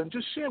fallen.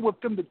 Just share with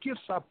them the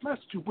gifts I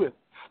blessed you with,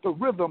 the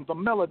rhythm, the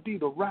melody,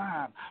 the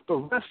rhyme. The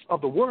rest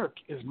of the work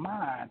is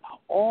mine,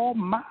 all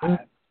mine.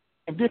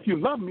 And if you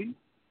love me,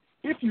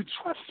 if you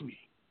trust me,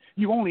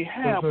 you only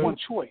have one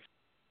choice,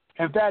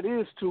 and that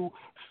is to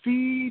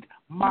feed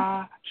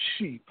my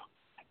sheep,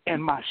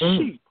 and my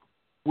sheep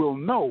will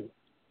know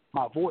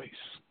my voice.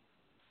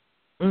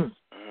 Yeah,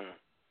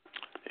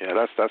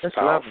 that's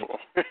powerful.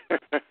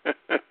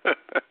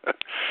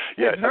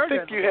 Yeah, I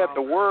think you had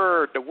the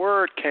word. The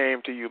word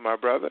came to you, my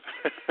brother.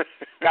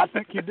 I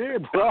think you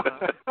did, bro.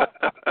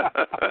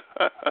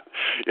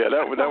 Yeah,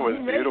 that was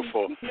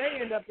beautiful. He may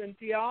end up in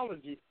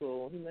theology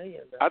school. He may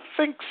end up.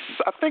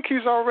 I think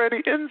he's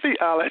already in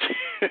theology.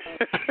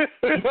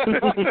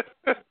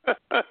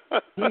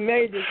 He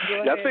may just go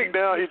ahead. I think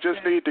now he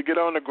just needs to get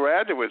on to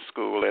graduate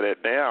school in it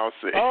now.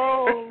 See.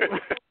 Oh.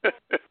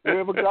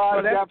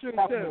 God, that's true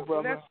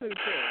too. That's true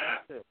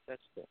too.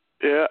 That's true.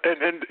 Yeah,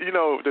 and you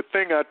know, the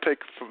thing I take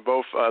from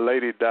both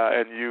Lady Di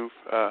and you,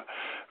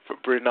 for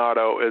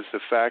Brenardo, is the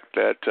fact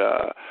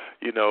that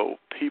you know,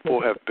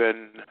 people have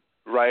been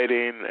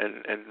writing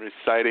and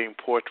reciting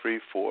poetry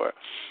for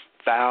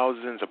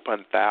thousands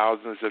upon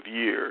thousands of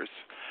years,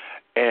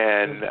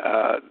 and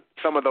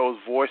some of those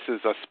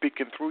voices are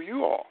speaking through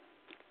you all.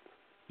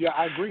 Yeah,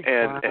 I agree.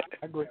 And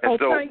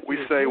so we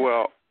say,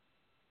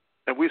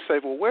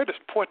 well, where does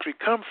poetry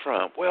come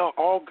from? Well,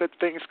 all good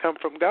things come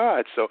from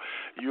God. So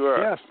you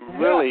are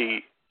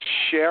really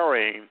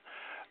sharing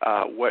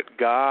what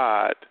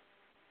God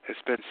has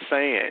been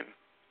saying,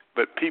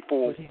 but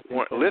people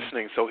weren't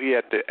listening, so he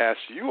had to ask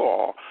you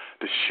all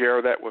to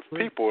share that with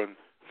people and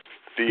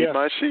feed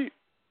my sheep.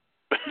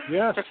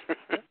 Yes,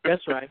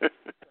 that's right.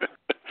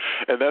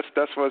 And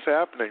that's what's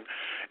happening,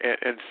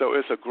 and so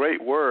it's a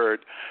great word,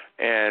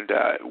 and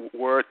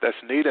word that's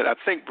needed. I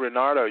think,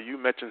 Brenardo, you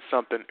mentioned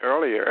something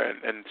earlier,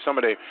 and some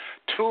of the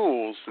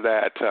tools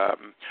that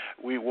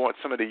we want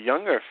some of the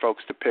younger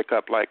folks to pick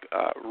up, like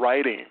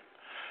writing.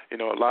 You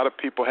know, a lot of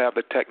people have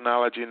the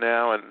technology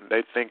now, and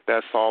they think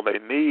that's all they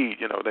need.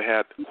 You know, they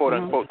had, quote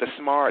unquote, the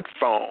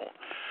smartphone.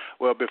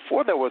 Well,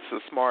 before there was the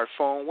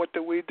smartphone, what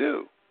did we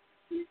do?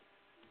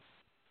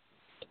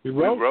 We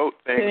wrote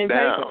things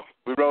down.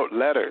 We wrote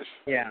letters.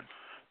 Yeah.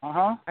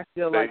 I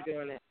still like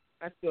doing it.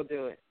 I still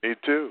do it. Me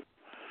too.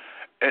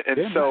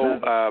 And so,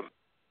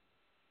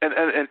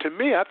 and to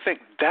me, I think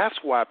that's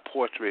why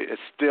poetry is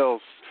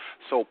still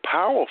so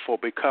powerful,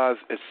 because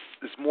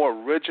it's more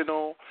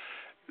original,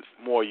 it's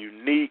more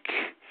unique,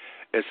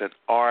 it's an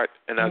art,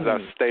 and as I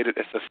stated,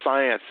 it's a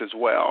science as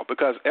well,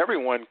 because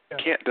everyone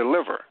can't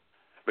deliver.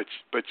 But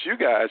you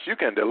guys, you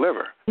can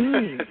deliver.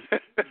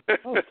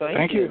 Oh,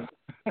 thank you.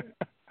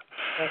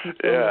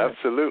 Yeah,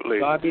 absolutely.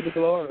 To God be the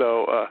glory.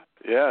 So,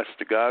 yes,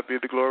 to God be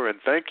the glory, and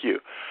thank you.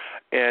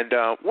 And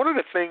one of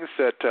the things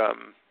that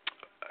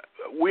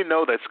we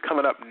know that's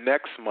coming up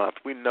next month,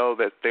 we know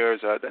that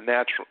there's the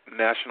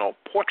National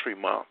Poetry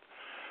Month.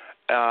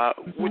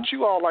 Would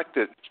you all like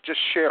to just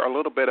share a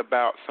little bit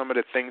about some of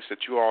the things that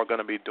you all are going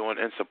to be doing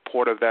in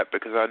support of that?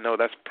 Because I know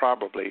that's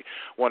probably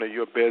one of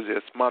your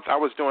busiest months. I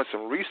was doing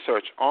some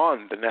research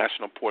on the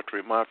National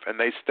Poetry Month, and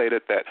they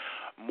stated that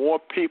more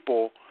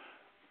people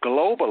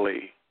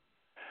globally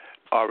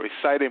are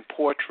reciting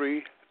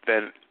poetry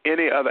than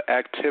any other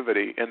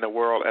activity in the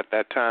world at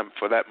that time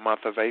for that month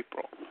of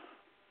April.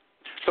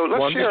 So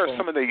let's share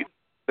some of the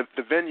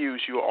venues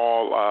you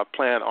all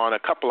plan on, a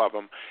couple of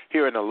them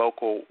here in the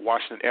local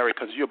Washington area,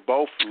 because you're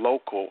both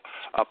local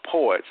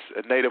poets,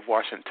 native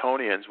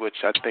Washingtonians, which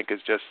I think is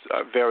just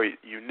very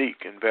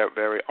unique and very,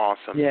 very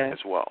awesome as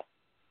well.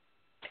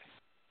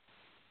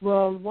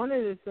 Well, one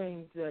of the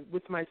things that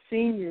with my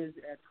seniors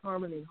at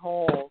Harmony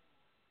Hall,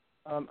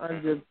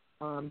 under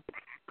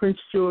Prince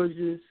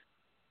George's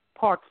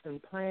Parks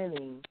and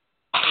Planning,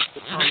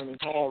 the Harmony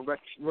Hall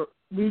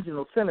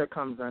Regional Center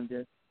comes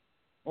under.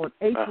 On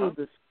April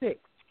the 6th,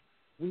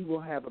 we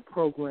will have a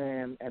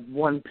program at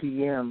 1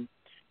 p.m.,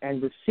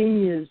 and the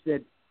seniors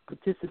that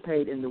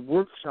participate in the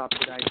workshop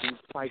that I do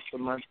twice a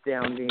month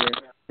down there,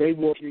 they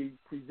will be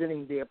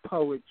presenting their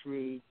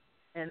poetry,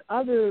 and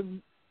other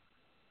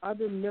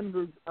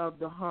members of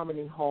the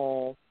Harmony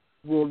Hall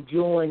will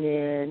join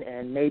in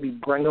and maybe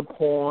bring a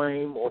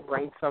poem or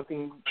bring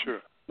something.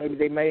 Sure. Maybe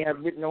they may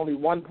have written only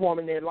one poem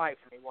in their life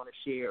and they want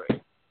to share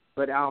it.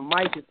 But our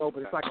mic is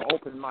open. It's like an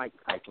open mic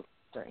type of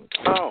thing.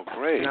 Oh,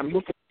 great! And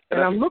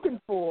I'm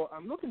looking for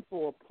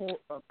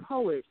a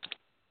poet.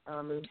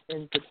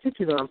 In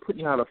particular, I'm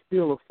putting out a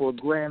feeler for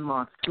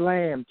Grandma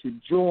Slam to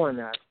join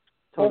us,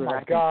 so that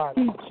I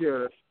can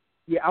feature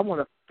I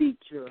want to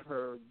feature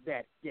her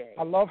that day.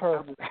 I love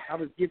her. I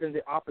was given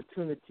the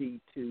opportunity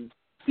to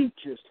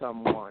feature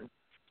someone.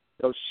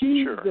 So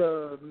she's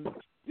the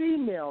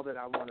female that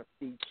I want to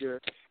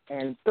feature,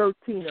 and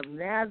 13 of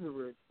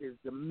Nazareth is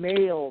the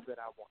male that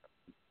I want to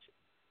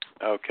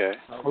feature. Okay.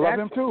 I love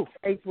him too.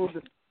 April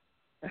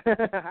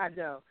I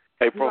know.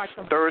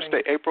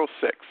 Thursday, April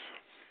 6th.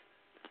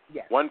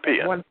 Yes. 1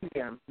 p.m. 1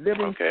 p.m.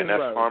 Livingston Okay, and that's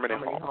Road, Harmony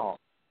Hall.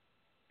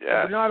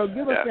 Yes. Bernardo,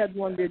 give us that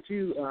one that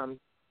you,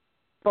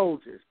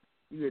 Folgers,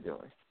 you're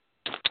doing.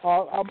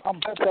 I'm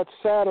at that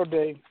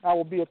Saturday. I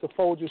will be at the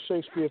Folgers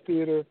Shakespeare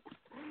Theater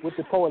with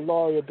the poet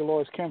laureate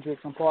Dolores Kendrick.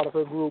 I'm part of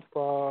her group,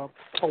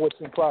 Poets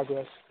in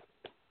Progress.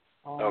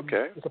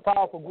 Okay. It's a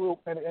powerful group,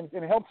 and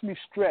it helps me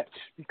stretch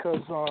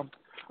because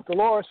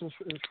Dolores is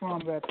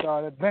from that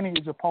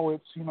lineage of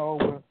poets,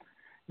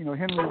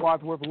 Henry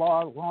Wadsworth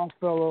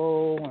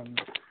Longfellow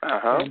and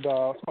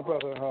my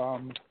brother.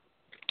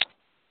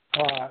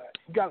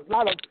 Got a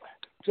lot of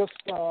just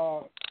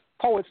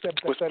poets that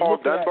was Paul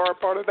Dunbar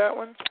part of that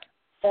one?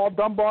 Paul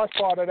Dunbar is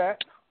part of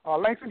that.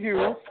 Langston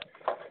Hughes,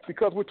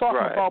 because we're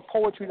talking about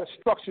poetry that's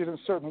structured in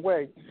a certain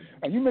way.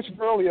 And you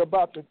mentioned earlier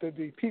about the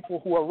people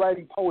who are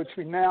writing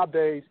poetry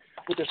nowadays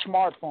with their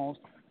smartphones.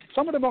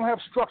 Some of them don't have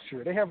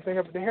structure. They have.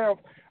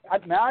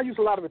 Now I use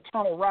a lot of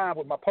eternal rhyme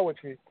with my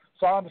poetry,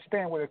 so I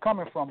understand where they're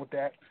coming from with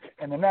that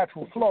and the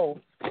natural flow.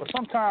 But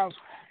sometimes,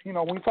 when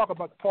you talk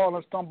about Paul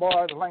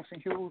Dunbar, the Langston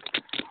Hughes,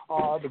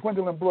 the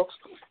Gwendolyn Brooks,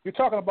 you're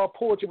talking about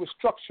poetry with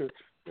structure.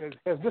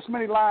 There's this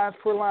many lines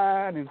per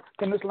line, and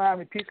then this line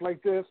repeats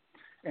like this.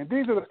 And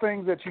these are the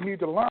things that you need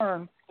to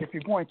learn if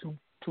you're going to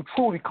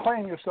truly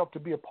claim yourself to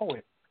be a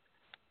poet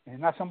and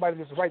not somebody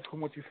just writes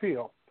from what you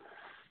feel.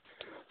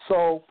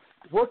 So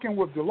working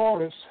with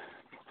Dolores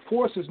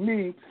forces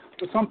me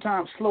to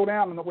sometimes slow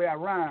down in the way I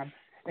rhyme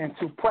and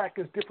to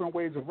practice different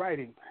ways of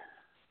writing.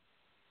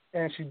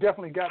 And she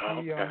definitely got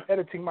me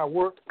editing my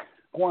work,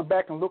 going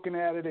back and looking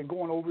at it and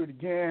going over it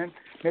again,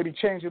 maybe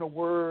changing a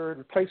word,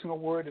 replacing a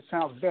word that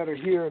sounds better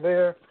here or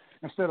there,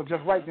 instead of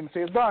just writing and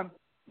say it's done.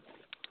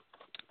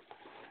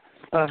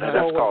 That's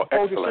called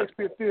excellent.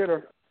 Shakespeare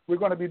Theater, we're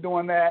going to be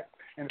doing that,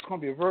 and it's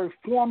going to be a very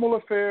formal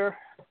affair,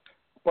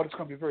 but it's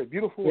going to be a very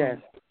beautiful and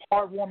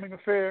heartwarming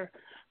affair.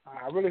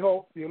 I really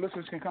hope your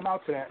listeners can come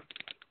out to that.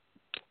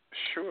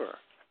 Sure.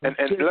 And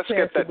let's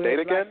get that date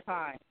again.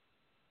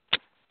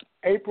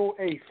 April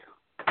 8th.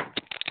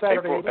 Saturday,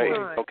 April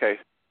 8th. Okay.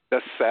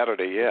 That's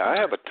Saturday, yeah. I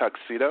have a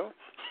tuxedo.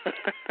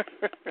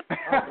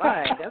 All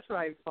right. That's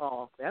right,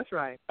 Paul. That's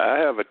right. I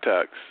have a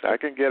tux. I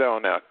can get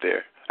on out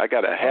there. I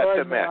got a hat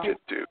to match it,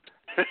 too.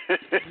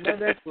 No,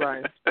 that's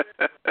right.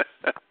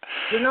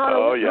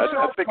 Oh, yeah.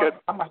 I think I'm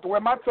going to have to wear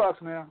my tux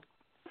now.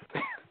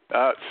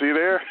 See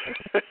there?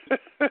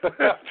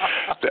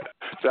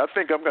 So I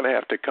think I'm going to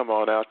have to come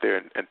on out there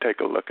and take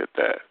a look at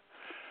that.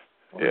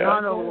 Yeah.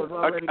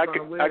 I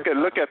could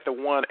look at the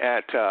one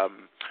at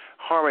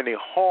Harmony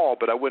Hall,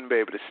 but I wouldn't be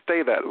able to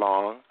stay that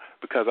long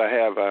because I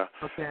have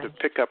to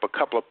pick up a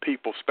couple of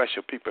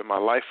special people in my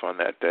life on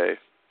that day.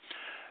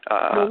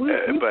 We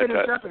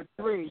finish up at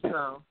 3,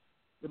 so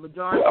the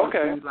majority will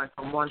be like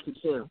from 1 to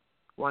 2.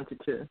 1 to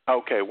 2.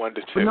 Okay, 1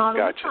 to 2. Bernardo,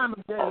 gotcha. What time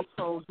of day is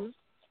Folgers?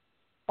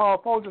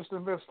 Folgers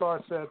event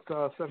starts at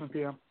 7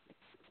 p.m.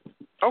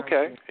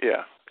 Okay,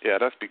 yeah,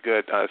 that'd be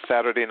good.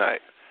 Saturday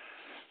night.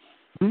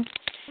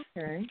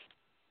 Okay.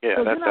 Yeah,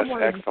 so that's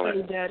To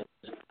excellent. say that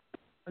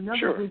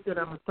another group that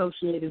I'm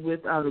associated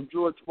with out of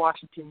George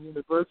Washington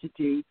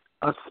University,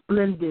 A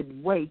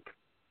Splendid Wake,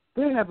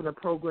 they're having a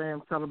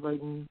program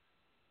celebrating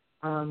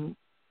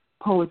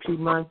Poetry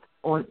Month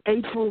on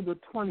April the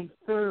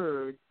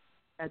 23rd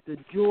at the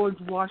George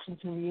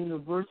Washington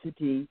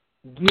University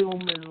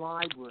Gilman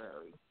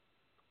Library.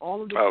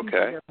 All of the people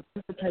that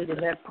participate in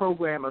that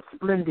program, A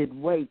Splendid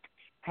Wake,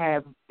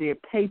 have their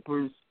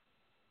papers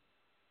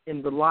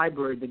in the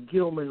library, the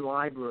Gilman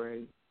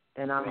Library,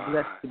 and I'm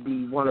blessed to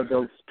be one of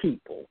those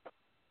people.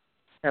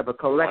 Have a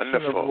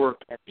collection of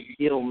work at the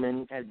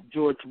Gilman at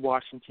George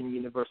Washington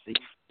University.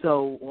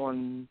 So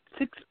on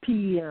 6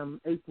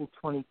 p.m., April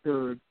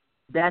 23rd,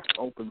 that's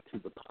open to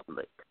the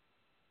public.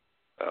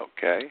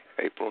 Okay,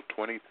 April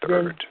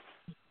 23rd.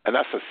 And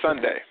that's a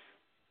Sunday.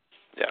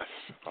 Yes,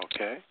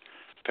 okay.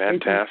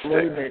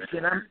 Fantastic.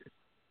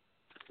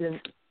 Then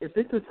if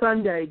it's a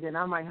Sunday, then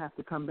I might have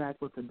to come back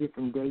with a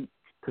different date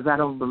because I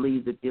don't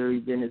believe that their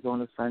event is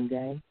on a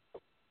Sunday.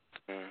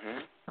 Mm-hmm.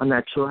 I'm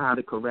not sure how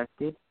to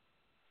correct it.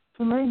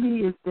 So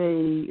maybe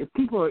if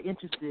people are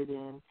interested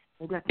in,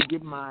 they got to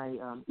give my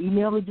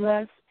email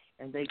address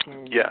and they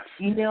can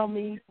email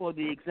me for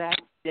the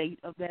exact date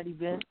of that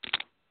event,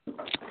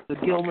 the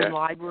Gilman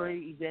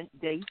Library event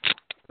date.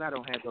 I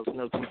don't have those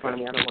notes in front of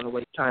me. I don't want to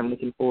waste time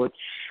looking for it.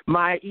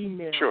 My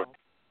email,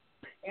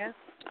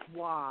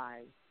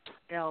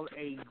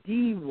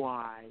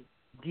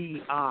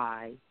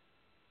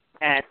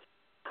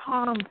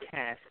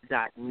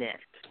 SYLADYDI@comcast.net.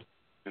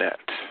 Net.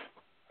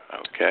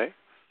 Okay.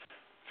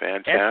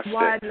 Fantastic.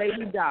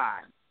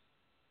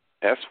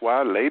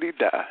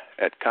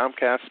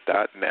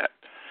 SYLADYDI@comcast.net.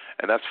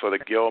 And that's for the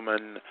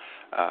Gilman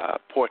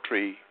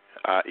Poetry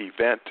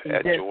event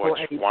at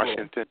George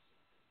Washington.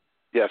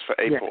 Yes, for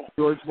April. Yes,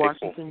 George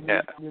Washington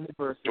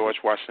University. George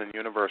Washington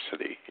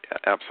University, yeah,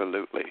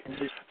 absolutely.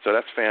 So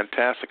that's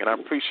fantastic, and I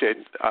appreciate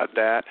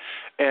that.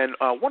 And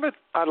what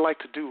I'd like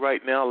to do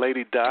right now,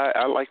 Lady Di,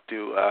 I'd like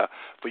to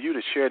for you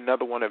to share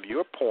another one of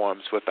your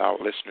poems with our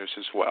listeners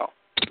as well.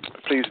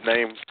 Please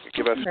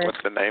give us what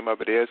the name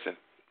of it is and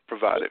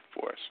provide it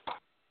for us.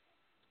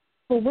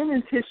 For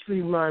Women's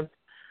History Month,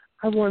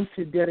 I want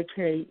to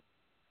dedicate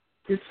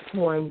this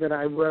poem that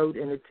I wrote,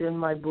 and it's in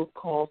my book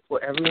called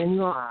Forever in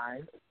Your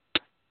Eyes.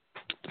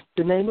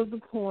 The name of the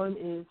poem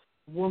is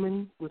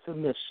Woman with a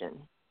Mission.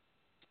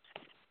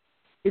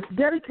 It's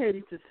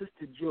dedicated to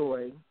Sistah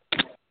Joy.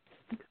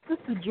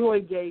 Sistah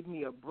Joy gave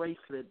me a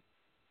bracelet,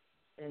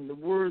 and the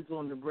words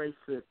on the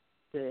bracelet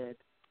said,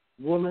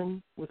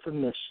 Woman with a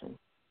Mission.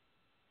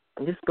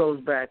 And this goes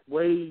back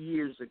way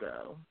years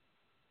ago.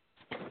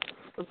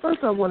 But first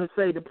I want to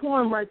say the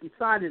poem right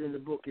beside it in the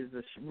book is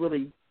a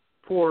really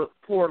four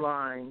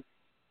lines.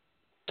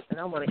 And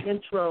I want to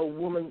intro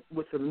Woman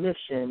with a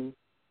Mission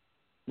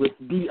with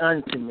Be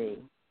Unto Me.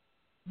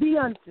 Be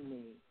unto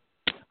me.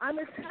 I'm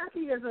as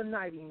happy as a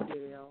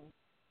nightingale,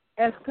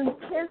 as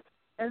content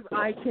as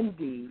I can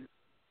be.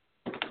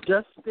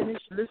 Just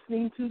finished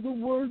listening to the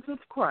words of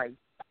Christ.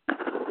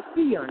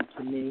 Be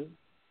unto me.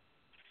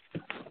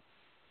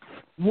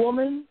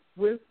 Woman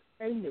with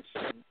a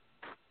mission.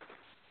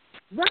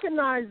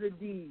 Recognize a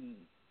deed.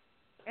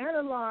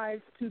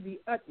 Analyze to the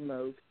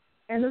utmost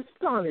an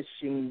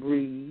astonishing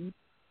breed.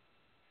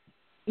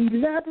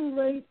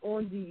 Elaborate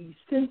on the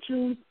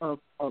essentials of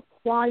a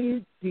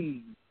quiet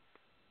deed.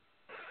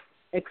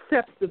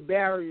 Accept the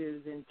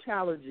barriers and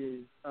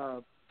challenges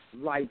of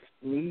life's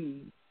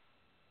needs.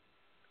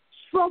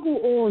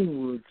 Struggle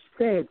onward,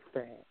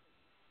 steadfast.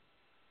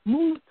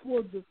 Move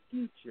toward the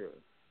future,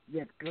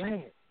 yet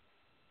glance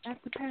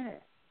at the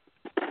past.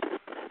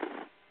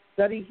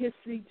 Study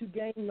history to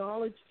gain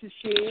knowledge to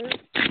share.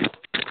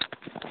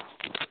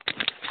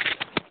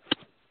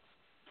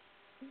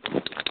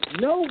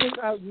 Know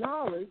without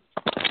knowledge.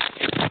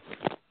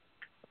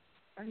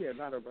 I hear a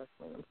lot of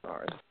rustling. I'm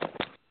sorry.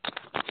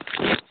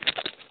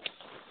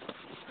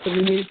 Can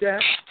you mute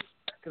that?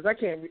 Because I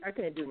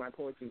can't do my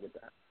poetry with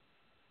that.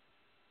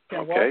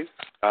 Okay.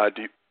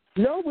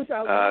 Know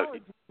without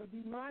knowledge would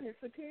be minus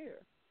a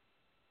care.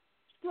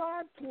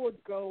 Strive toward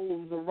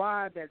goals,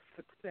 arrive at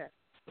success.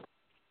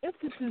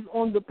 Emphasis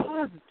on the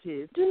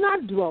positive. Do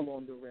not dwell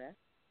on the rest.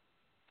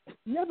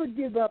 Never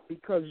give up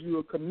because you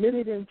are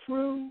committed and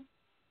true.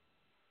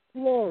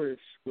 Flourish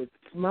with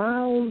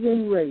smiles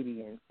and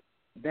radiance.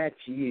 That's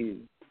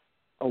you,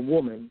 a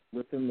woman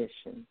with a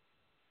mission,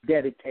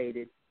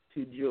 dedicated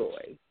to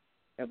joy.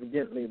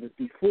 Evidently, it was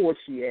before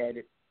she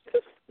added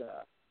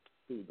Sistah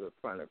to the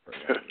front of her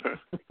name.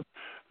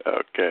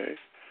 Okay.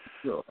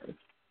 Joy.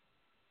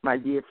 My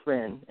dear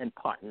friend and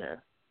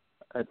partner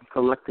at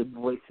Collective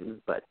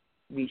Voices, but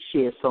we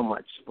share so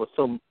much for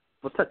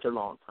such a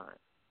long time.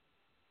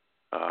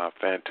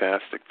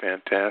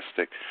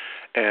 Fantastic.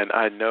 And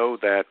I know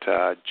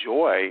that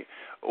Joy,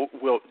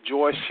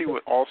 she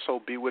would also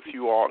be with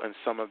you all in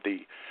some of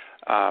the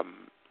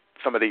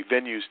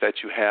venues that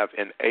you have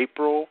in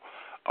April,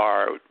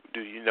 or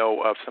do you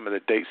know of some of the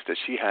dates that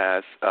she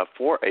has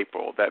for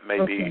April that may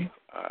be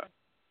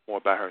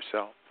more by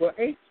herself? Well,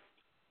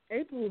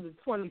 April the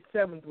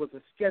 27th was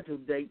a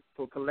scheduled date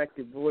for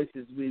Collective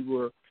Voices.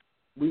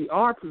 We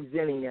are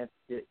presenting at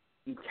the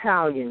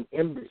Italian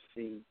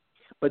Embassy,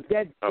 but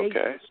that date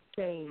was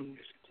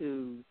changed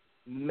to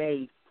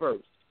May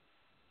 1st.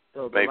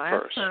 So the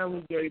last time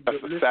we gave the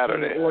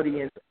listening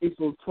audience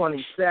April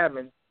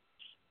 27th,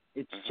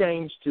 it's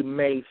changed to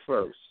May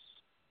 1st.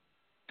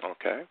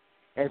 Okay.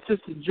 And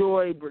Sistah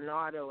Joy,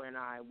 Brenardo, and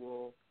I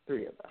will,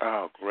 three of us.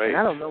 Oh, great. And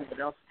I don't know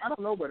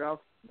what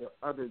else the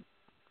other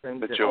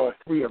things that all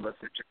three of us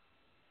are.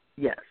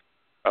 Yes.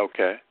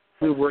 Okay.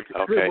 We're working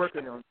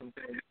on some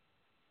things.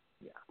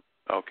 Yeah.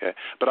 Okay.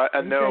 But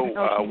I know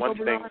one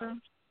thing.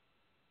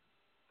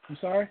 I'm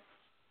sorry?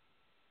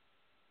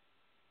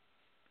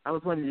 I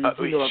was wondering if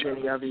you know of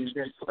any other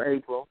events for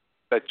April.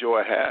 That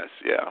Joy has,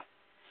 yeah.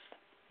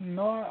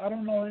 No, I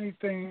don't know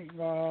anything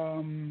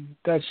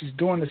that she's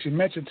doing that she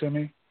mentioned to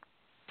me.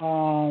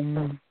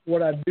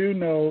 What I do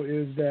know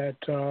is that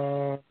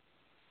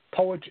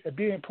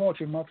being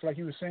Poetry Month, like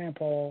you were saying,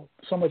 Paul,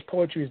 so much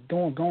poetry is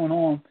going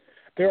on.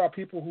 There are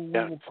people who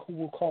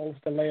will call us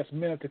at the last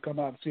minute to come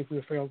out and see if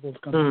we're available to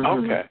come.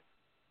 Okay.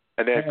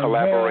 And then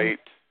collaborate.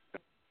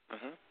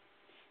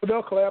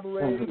 They'll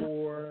collaborate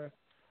or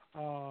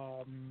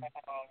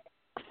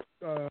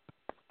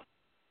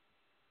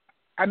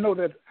I know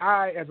that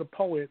I, as a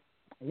poet,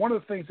 one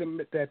of the things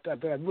that I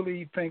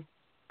really think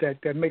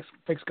that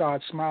makes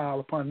God smile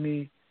upon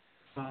me,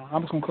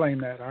 I'm just going to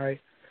claim that, all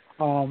right,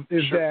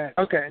 is that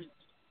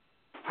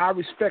I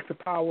respect the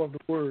power of the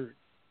word.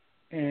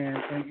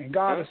 And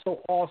God is so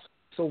awesome,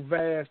 so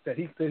vast that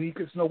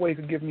there's no way he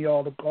could give me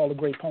all the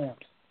great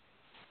poems.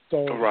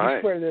 So he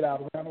spread it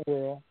out around the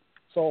world.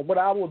 So what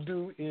I will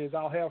do is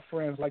I'll have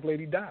friends like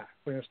Lady Di,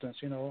 for instance.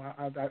 You know,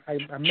 I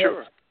met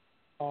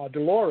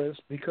Dolores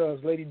because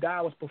Lady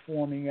Di was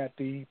performing at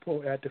the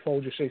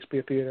Folger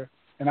Shakespeare Theater,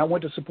 and I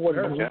went to support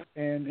her. Okay.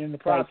 And in the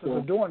process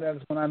of doing that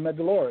is when I met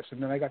Dolores,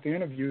 and then I got the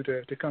interview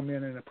to come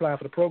in and apply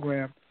for the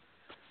program.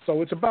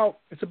 So it's about.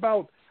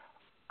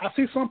 I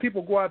see some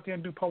people go out there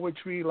and do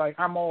poetry like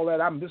I'm all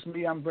that. I'm this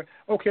me.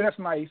 Okay. That's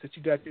nice that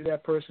you got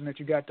that person, that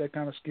you got that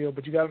kind of skill.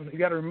 But you got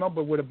to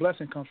remember where the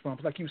blessing comes from.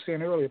 Like you were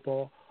saying earlier,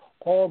 Paul.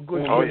 All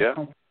good gifts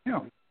come from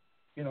Him.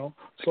 You know.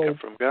 So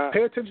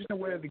pay attention to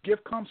where the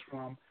gift comes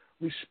from.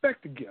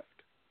 Respect the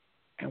gift,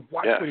 and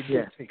watch where the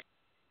gift takes.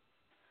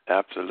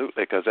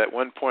 Absolutely, because at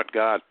one point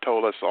God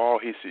told us all,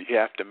 He said, you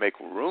have to make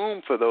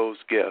room for those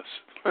gifts.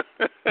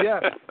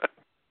 Yes.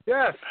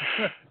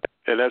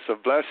 And that's a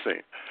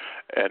blessing.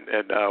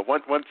 And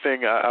one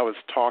thing I was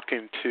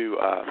talking to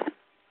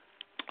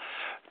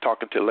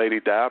Lady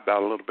Di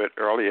about a little bit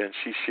earlier, and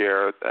she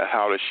shared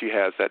how she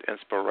has that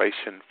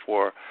inspiration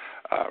for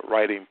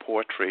writing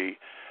poetry,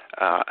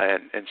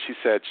 and she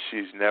said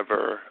she's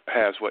never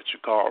has what you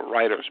call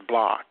writer's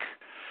block,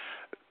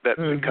 that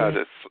because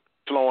it's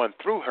flowing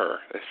through her.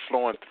 It's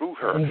flowing through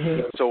her.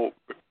 Mm-hmm. So,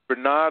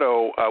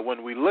 Brenardo,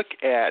 when we look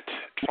at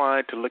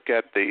trying to look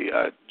at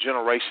the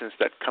generations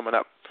that coming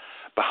up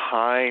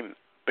behind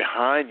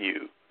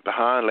you,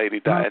 behind Lady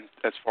Di,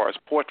 as far as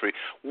poetry,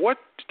 what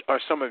are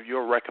some of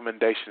your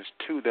recommendations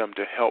to them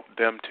to help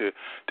them to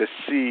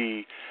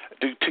see,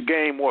 to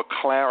gain more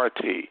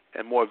clarity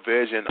and more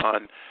vision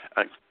on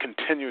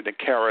continuing to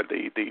carry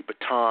the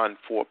baton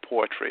for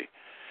poetry?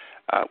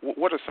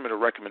 What are some of the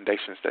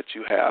recommendations that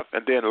you have?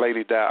 And then,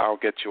 Lady Di, I'll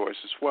get yours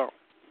as well.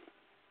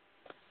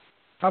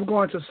 I'm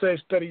going to say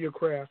study your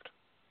craft.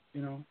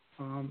 You know,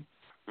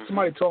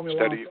 somebody told me a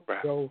while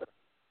ago,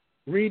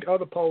 read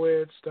other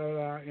poets,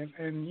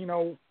 and you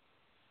know,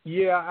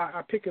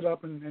 I pick it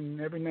up, and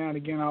every now and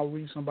again I'll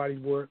read somebody's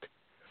work,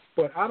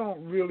 but I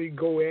don't really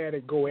go at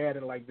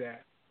it like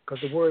that,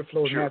 because the word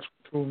flows naturally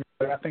through me.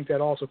 But I think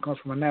that also comes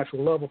from a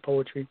natural love of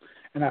poetry,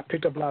 and I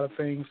picked up a lot of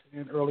things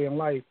early in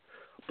life.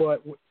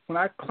 But when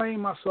I claim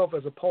myself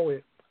as a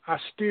poet, I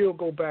still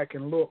go back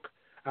and look.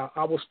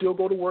 I will still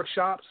go to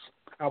workshops.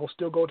 I will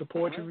still go to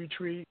poetry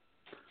retreat.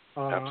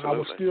 I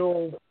will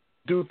still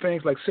do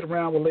things like sit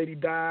around with Lady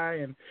Di,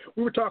 and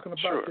we were talking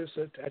about this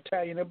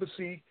Italian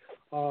Embassy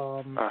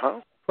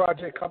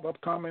project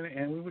upcoming,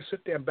 and we would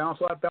sit there and bounce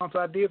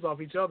ideas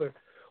off each other.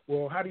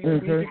 Well, how do you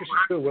think it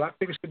should do? Well, I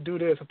think it should do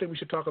this. I think we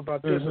should talk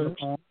about this in the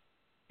poem.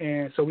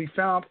 And so we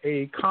found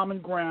a common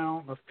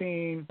ground, a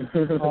theme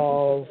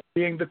of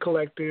being the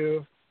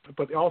collective,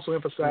 but also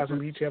emphasizing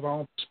we each have our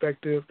own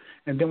perspective,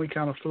 and then we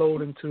kind of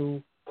flowed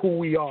into who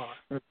we are.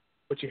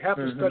 But you have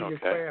to study your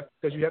craft,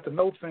 because you have to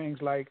know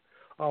things like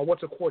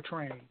what's a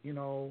quatrain, you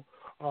know,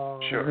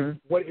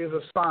 what is a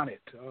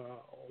sonnet,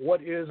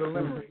 what is a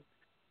limerick,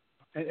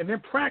 and then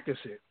practice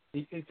it.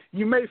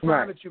 You may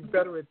find that you're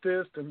better at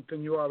this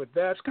than you are at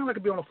that. It's kind of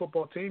like being on a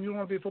football team. You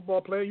want to be a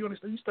football player, you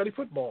study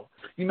football.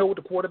 You know what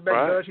the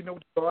quarterback does, you know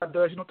what the guard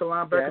does, you know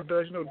what the linebacker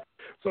does. You know,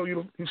 so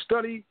you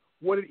study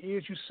what it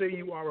is you say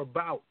you are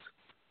about,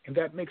 and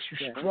that makes you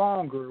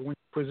stronger when you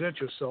present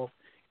yourself,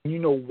 and you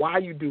know why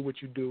you do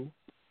what you do,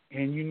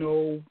 and you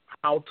know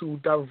how to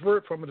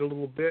divert from it a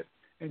little bit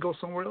and go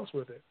somewhere else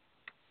with it.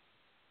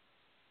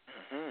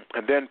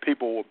 And then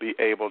people will be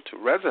able to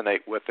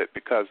resonate with it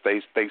because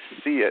they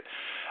see it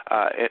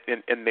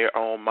in their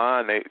own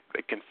mind. They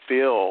can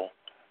feel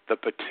the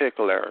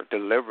particular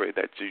delivery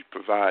that you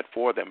provide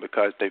for them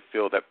because they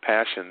feel that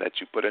passion that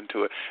you put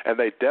into it, and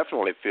they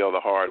definitely feel the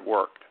hard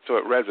work, so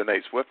it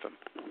resonates with them.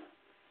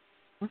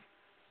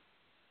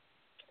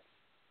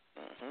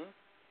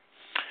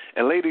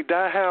 And Lady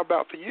Di, how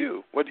about for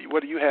you? What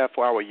do you have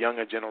for our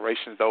younger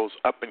generation, those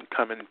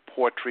up-and-coming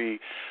poetry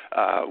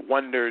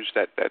wonders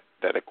that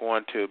are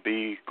going to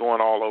be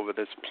going all over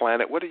this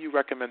planet? What do you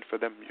recommend for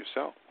them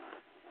yourself?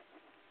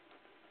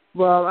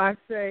 Well, I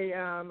say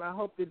I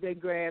hope that they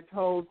grab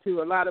hold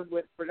to a lot of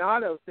what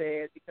Brenardo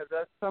said, because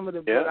that's some of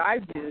what I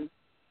do,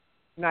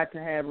 not to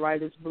have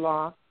writer's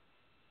block.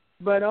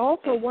 But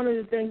also one of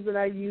the things that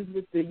I use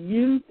with the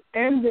youth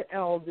and the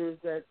elders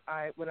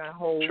when I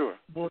hold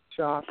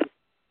workshops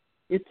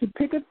is to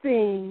pick a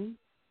theme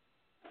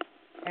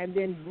and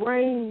then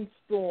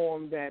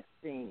brainstorm that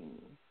theme.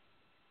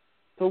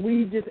 So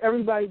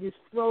everybody just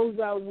throws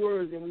out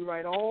words, and we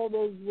write all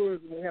those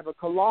words, and we have a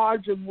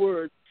collage of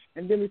words,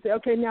 and then we say,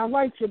 okay, now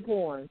write your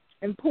poem,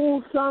 and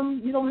pull some.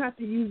 You don't have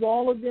to use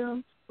all of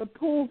them, but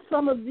pull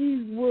some of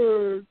these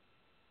words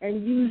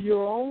and use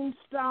your own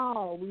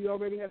style. We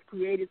already have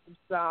created some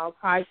styles: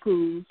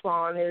 haiku,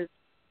 sonnets,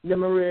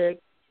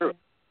 limerick,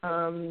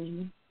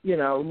 rhyme.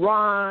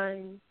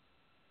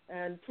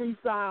 And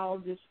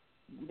freestyle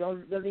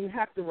doesn't even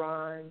have to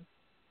rhyme.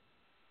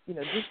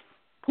 Just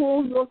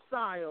pull your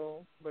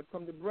style, but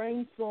from the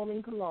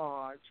brainstorming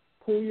collage,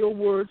 pull your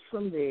words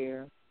from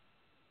there,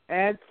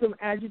 add some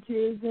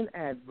adjectives and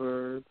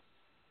adverbs,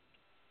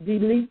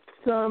 delete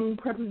some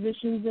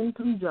prepositions and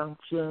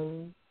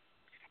conjunctions,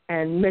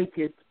 and make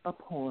it a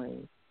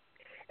poem.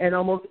 And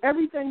almost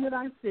everything that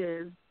I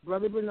said,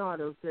 Brother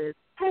Brenardo says,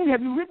 hey,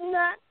 have you written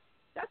that?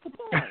 That's a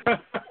poem.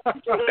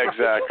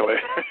 Exactly.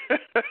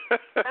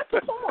 That's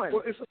a poem.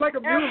 Well, it's like a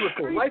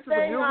musical. Life is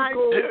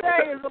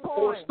a musical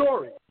or a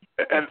story.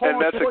 And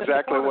that's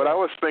exactly what I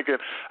was thinking.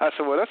 I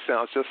said, well, that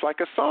sounds just like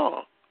a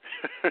song.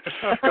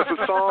 Because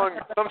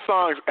some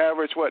songs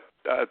average,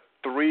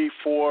 3,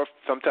 4,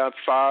 sometimes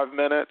 5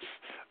 minutes.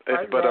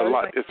 But a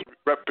lot. It's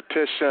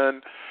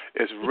repetition.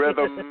 It's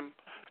rhythm.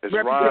 It's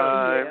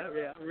rhyme.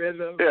 Yeah,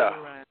 rhythm. Yeah.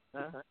 Rhyme.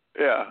 Uh-huh.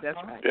 Yeah. That's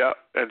right. Yeah.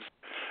 And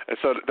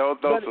so those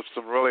are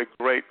some really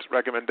great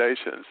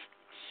recommendations.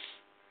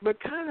 But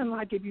kind of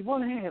like if you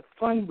want to have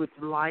fun with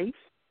life,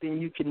 then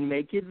you can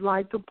make it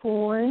like a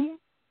poem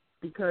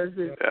because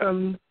there's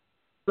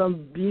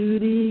some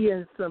beauty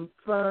and some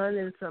fun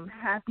and some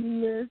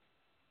happiness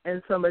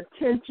and some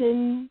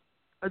attention,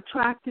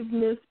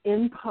 attractiveness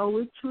in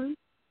poetry,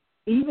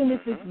 even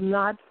if it's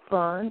not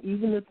fun,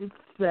 even if it's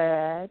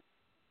sad.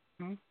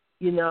 Mm-hmm.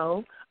 You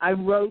know, I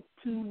wrote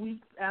 2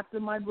 weeks after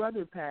my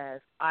brother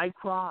passed. I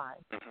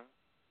cried.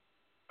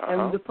 Mm-hmm.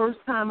 And the first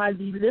time I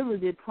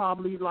delivered it,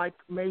 probably like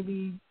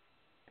maybe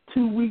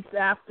 2 weeks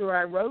after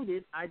I wrote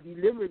it, I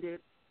delivered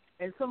it,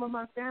 and some of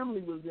my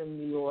family was in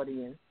the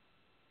audience.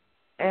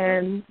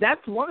 And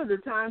that's one of the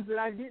times that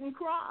I didn't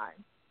cry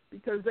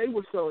because they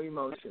were so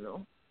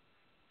emotional.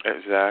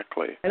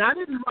 Exactly. And I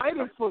didn't write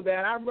it for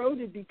that. I wrote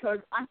it because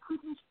I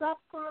couldn't stop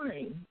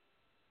crying.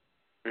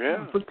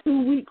 Yeah. For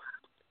 2 weeks,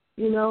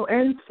 you know,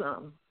 and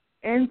some.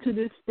 And to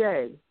this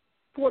day,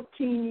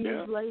 14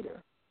 years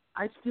later,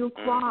 I still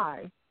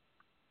cry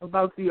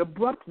about the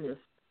abruptness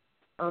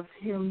of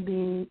him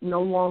being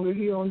no longer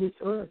here on this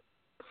earth.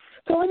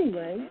 So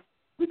anyway,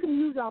 we can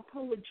use our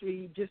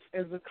poetry just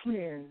as a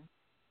cleanse.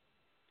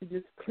 To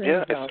just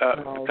cleanse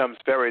ourselves. It becomes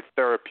very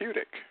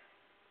therapeutic.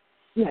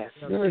 Yes,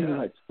 very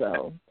much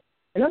so.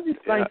 And I'm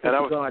just thankful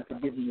to God for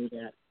giving me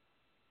that.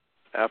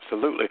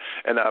 Absolutely.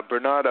 And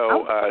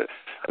Brenardo,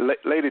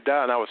 Lady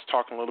Di and I was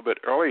talking a little bit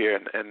earlier,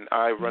 and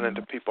I run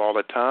into people all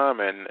the time,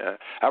 and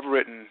I've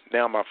written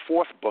now my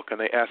 4th book, and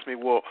they ask me,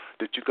 well,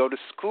 did you go to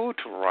school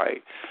to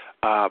write?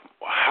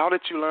 How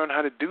did you learn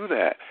how to do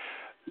that?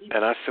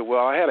 And I said,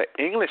 well, I had an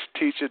English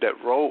teacher that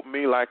rode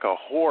me like a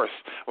horse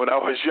when I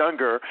was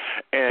younger,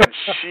 and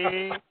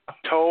she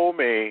told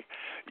me,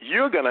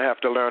 you're going to have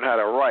to learn how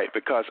to write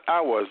because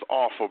I was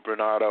awful,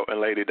 Brenardo and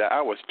Lady Di.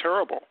 I was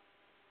terrible.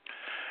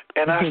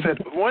 And I said,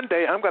 one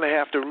day I'm going to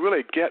have to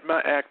really get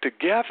my act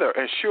together.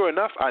 And sure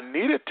enough, I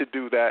needed to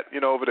do that, you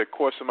know, over the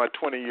course of my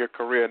 20-year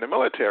career in the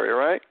military,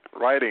 right?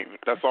 Writing,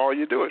 that's all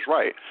you do is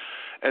write.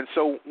 And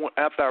so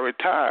after I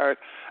retired,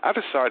 I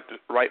decided to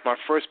write my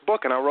first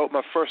book, and I wrote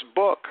my first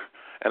book.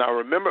 And I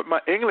remembered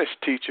my English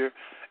teacher,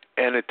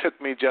 and it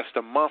took me just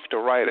a month to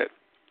write it.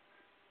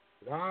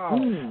 Wow.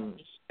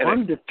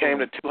 And it came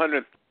to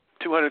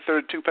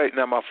 232 pages.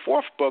 Now, my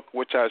 4th book,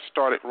 which I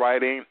started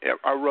writing,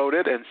 I wrote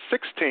it in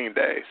 16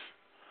 days.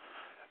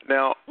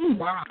 Now,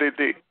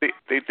 the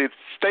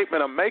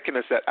statement I'm making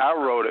is that I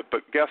wrote it,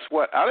 but guess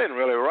what? I didn't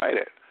really write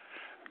it.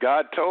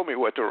 God told me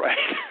what to write.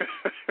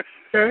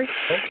 Okay.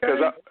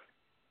 Because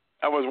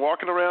I was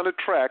walking around the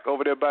track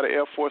over there by the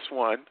Air Force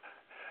One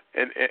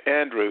in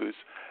Andrews,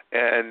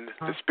 and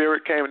the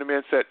Spirit came to me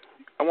and said,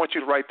 I want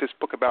you to write this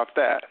book about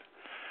that.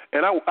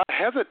 And I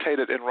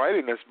hesitated in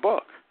writing this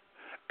book.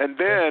 And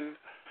then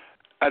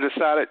I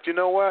decided, you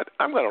know what,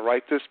 I'm going to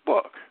write this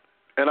book.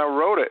 And I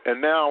wrote it, and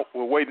now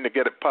we're waiting to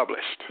get it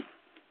published.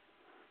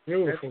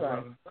 Beautiful,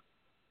 brother.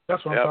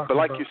 That's what I'm talking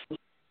about.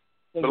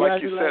 But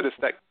like you said, it's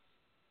that.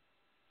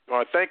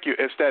 Well, thank you.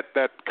 It's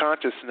that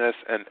consciousness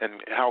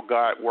and how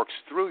God works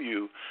through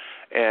you,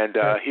 and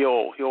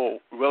He'll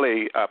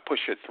really push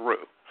it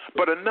through.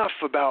 But enough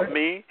about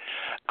me.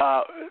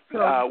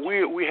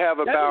 We have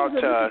about. We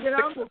could get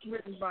our book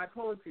written by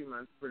Poetry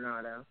Month,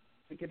 Brenardo.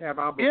 We could have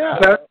our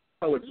book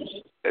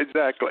poetry.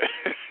 Exactly.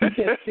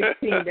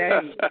 16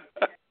 days.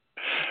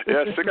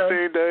 Yeah,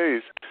 16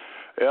 days.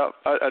 Yeah,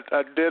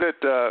 I did it,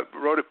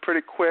 wrote it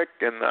pretty quick,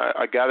 and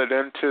I got it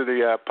into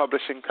the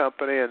publishing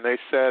company, and they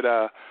said,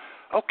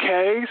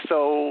 okay,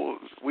 so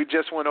we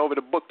just went over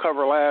the book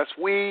cover last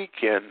week,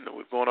 and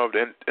we're going over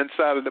the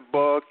inside of the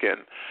book,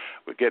 and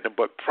we're getting the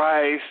book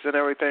priced and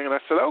everything. And I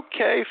said,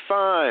 okay,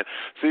 fine.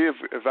 See,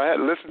 if I had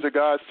listened to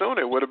God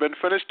sooner, it would have been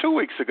finished 2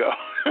 weeks ago.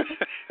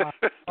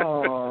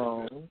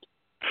 Oh.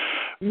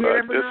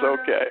 But it's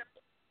okay.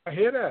 I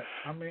hear that.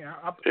 I mean,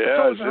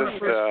 it's just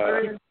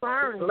very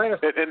inspiring. The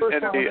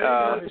first time I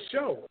was on the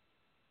show,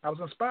 I was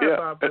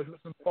inspired by listening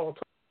to Paul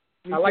talk.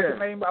 I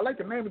like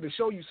the name of the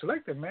show you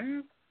selected,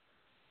 man.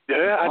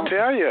 Yeah, I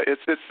tell you,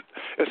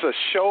 it's a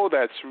show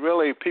that's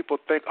really, people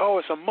think, oh,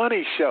 it's a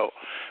money show,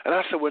 and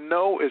I said, well,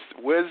 no, it's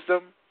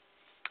wisdom,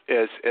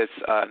 it's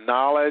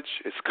knowledge,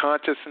 it's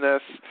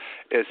consciousness,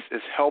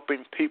 it's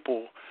helping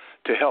people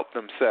to help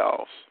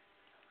themselves.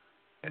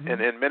 Mm-hmm.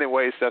 And in many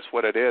ways, that's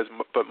what it is.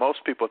 But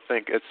most people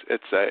think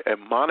it's a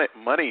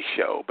money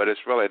show, but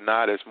it's really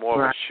not. It's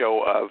more of a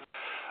show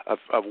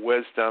of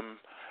wisdom,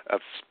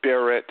 of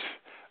spirit,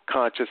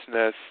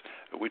 consciousness.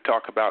 We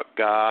talk about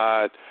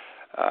God.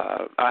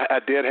 I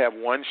did have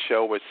one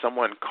show where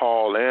someone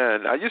called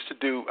in.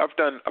 I've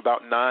done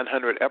about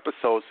 900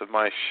 episodes of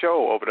my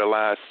show over the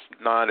last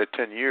 9 to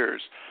 10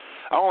 years.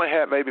 I only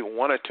had maybe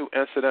one or two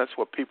incidents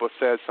where people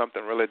said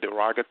something really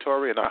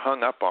derogatory, and I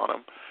hung up on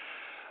them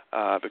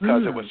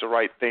because it was the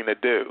right thing to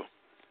do.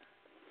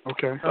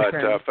 Okay.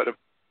 But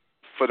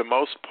for the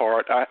most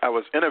part, I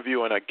was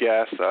interviewing a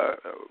guest, a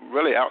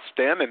really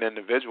outstanding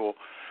individual,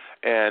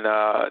 and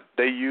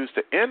they used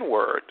the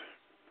N-word.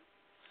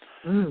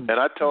 And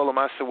I told him,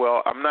 I said,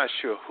 well, I'm not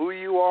sure who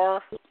you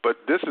are, but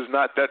this is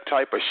not that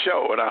type of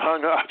show, and I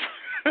hung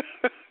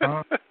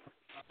up.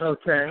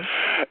 Okay.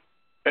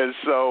 And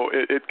so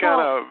it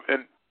kind of,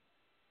 and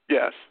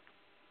yes.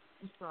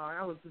 I'm sorry,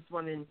 I was just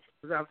wondering,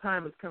 because our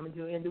time is coming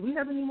to an end. Do we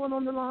have anyone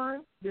on the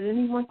line? Did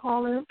anyone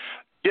call in?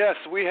 Yes,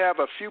 we have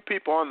a few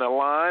people on the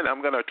line.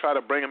 I'm going to try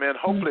to bring them in.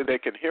 Hopefully they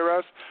can hear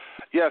us.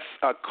 Yes,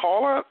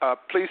 caller,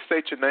 please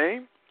state your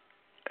name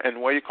and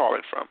where you're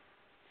calling from.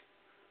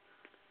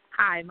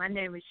 Hi, my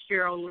name is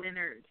Cheryl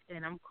Leonard,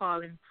 and I'm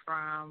calling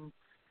from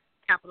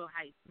Capitol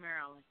Heights,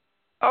 Maryland.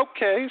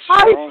 Okay,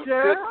 Cheryl. Hi,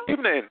 Cheryl. Good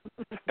evening.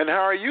 And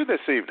how are you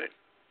this evening?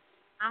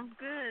 I'm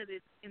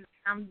good.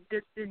 I'm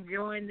just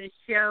enjoying the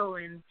show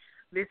and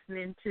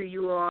listening to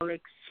you all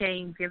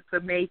exchange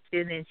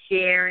information and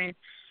sharing,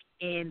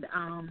 and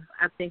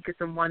I think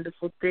it's a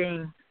wonderful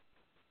thing.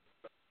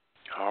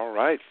 All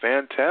right,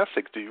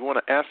 fantastic. Do you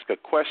want to ask a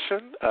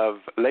question of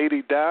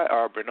Lady Di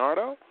or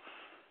Brenardo?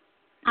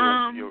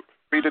 You're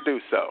free to do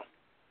so.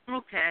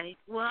 Okay.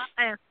 Well,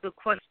 I'll ask the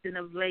question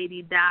of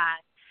Lady Di.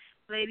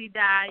 Lady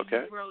Di,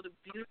 okay. You wrote a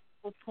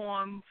beautiful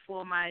poem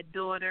for my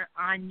daughter,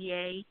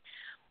 Anya,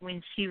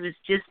 when she was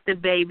just a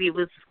baby. It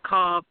was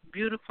called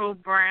Beautiful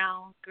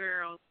Brown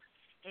Girl,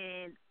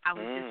 and I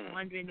was just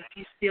wondering if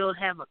you still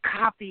have a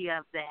copy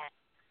of that.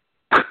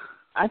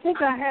 I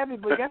think I have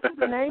it, but guess what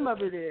the name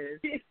of it is?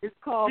 It's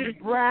called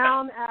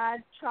Brown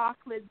Eyed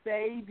Chocolate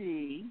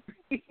Baby.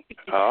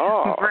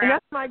 Oh. And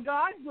that's my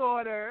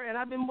goddaughter, and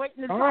I've been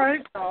waiting to talk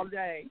to her all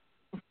day.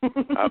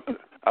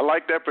 I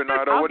like that,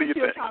 Bernardo. What do you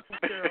think?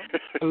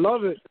 I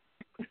love it.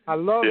 I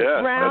love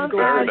it. Brown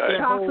Eyed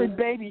Chocolate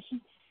Baby.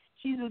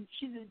 She's a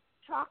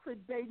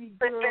chocolate baby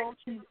girl.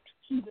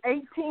 She's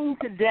 18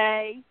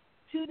 today,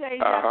 2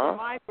 days after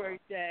my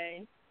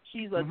birthday.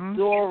 She's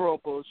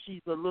adorable.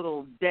 She's a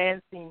little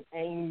dancing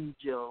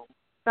angel.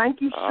 Thank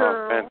you,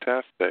 Cheryl. Oh,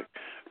 fantastic.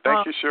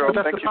 Thank you, Cheryl.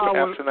 Thank you for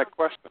answering that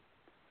question.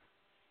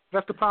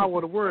 That's the power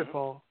of the word,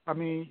 Paul. I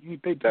mean,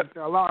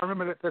 I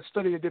remember that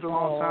study they did a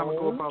long time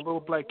ago about little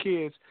black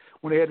kids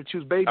when they had to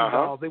choose baby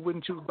dolls. They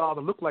wouldn't choose a doll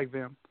to look like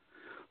them.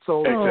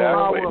 So the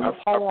power of the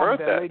poem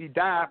that Lady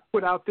Di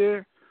put out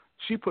there,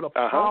 she put a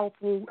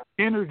powerful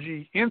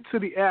energy into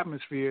the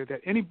atmosphere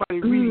that anybody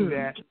reading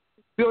that,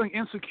 feeling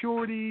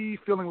insecurity,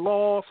 feeling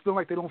lost, feeling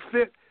like they don't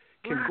fit,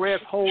 can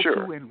grasp hold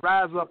to and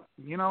rise up.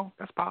 You know,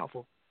 that's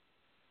powerful.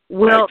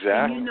 Well,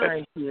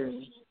 exactly.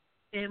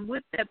 And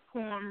with that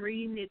poem,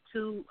 reading it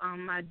to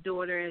my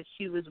daughter as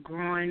she was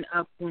growing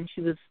up when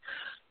she was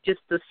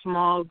just a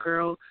small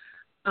girl,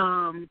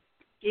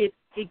 it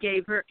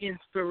gave her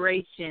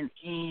inspiration,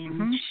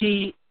 and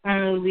she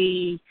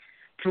only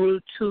drew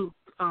two,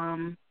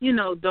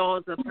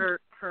 dolls of her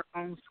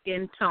own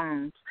skin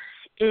tones.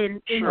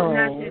 And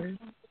not just,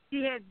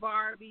 she had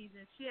Barbies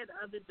and she had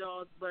other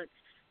dolls, but,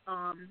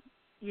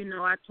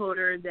 I told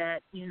her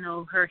that,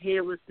 her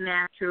hair was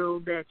natural,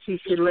 that she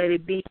should let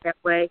it be that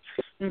way.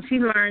 And she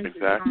learned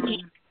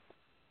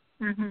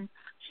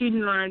she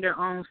learned her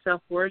own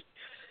self-worth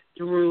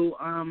through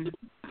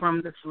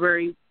from the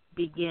very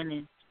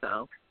beginning.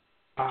 So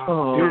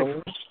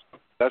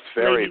that's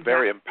very,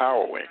 very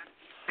empowering.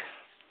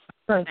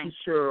 Thank you,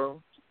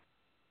 Cheryl.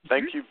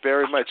 Thank you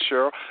very much,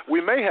 Cheryl.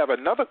 We may have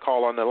another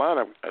call on the line.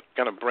 I'm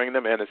going to bring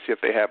them in and see if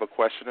they have a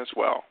question as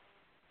well.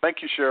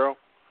 Thank you, Cheryl.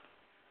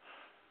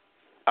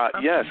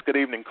 Yes, good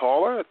evening,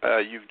 caller.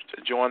 You've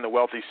joined the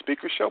Wealthy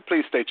Speaker Show.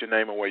 Please state your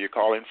name and where you're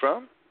calling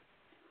from.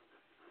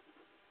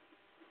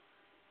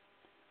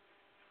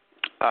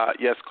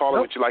 Yes, caller,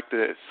 would you like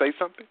to say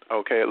something?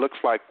 Okay, it looks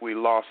like we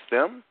lost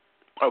them.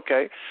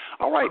 Okay.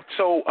 All right,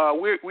 so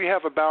we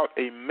have about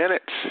a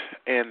minute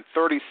and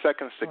 30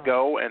 seconds to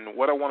go, and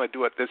what I want to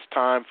do at this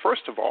time,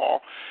 first of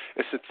all,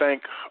 is to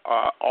thank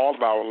all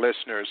of our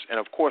listeners and,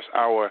 of course,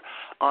 our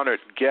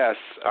honored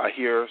guests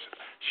here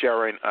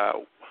sharing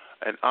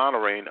and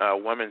honoring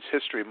Women's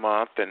History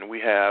Month, and we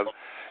have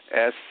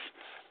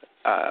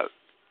S.Dianne,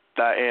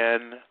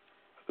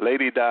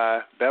 Lady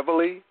Di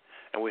Beverly,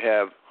 and we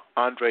have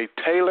Andre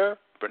Taylor,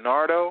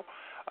 Brenardo,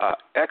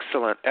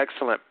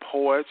 excellent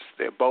poets.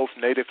 They're both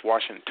native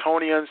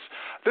Washingtonians.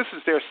 This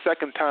is their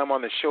second time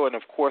on the show, and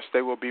of course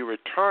they will be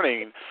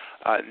returning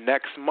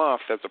next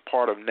month as a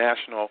part of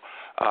National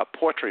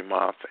Poetry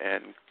Month,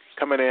 and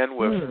coming in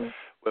with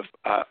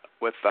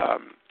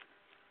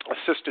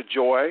Sistah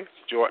Joy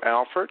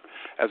Alford,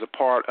 as a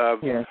part of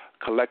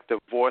Collective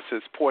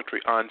Voices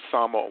Poetry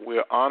Ensemble.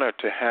 We're honored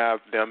to have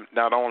them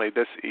not only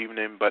this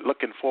evening, but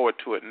looking forward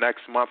to it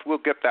next month. We'll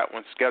get that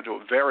one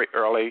scheduled very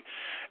early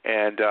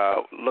and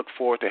look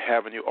forward to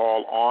having you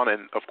all on.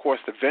 And, of course,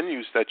 the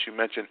venues that you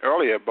mentioned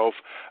earlier, both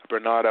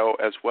Brenardo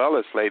as well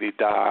as Lady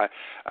Di,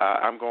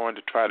 I'm going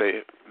to try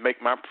to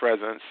make my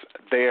presence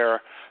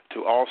there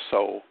to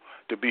also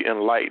to be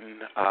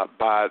enlightened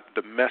by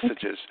the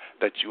messages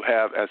that you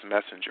have as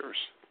messengers.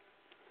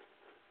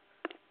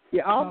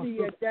 Yeah, I'll be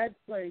at that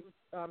place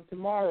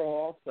tomorrow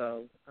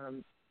also,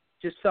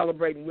 just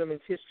celebrating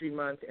Women's History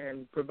Month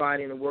and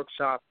providing a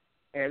workshop.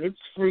 And it's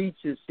free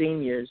to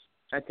seniors.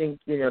 I think,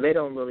 they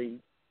don't really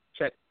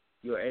check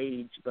your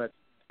age, but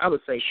I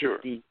would say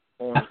 50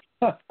 on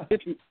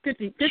 50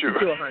 sure.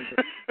 to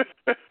 100.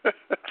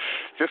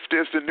 50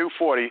 is the new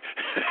 40.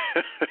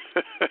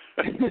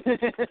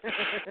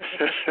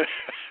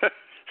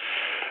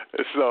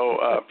 So,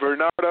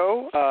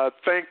 Brenardo,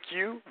 thank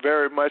you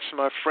very much,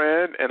 my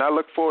friend, and I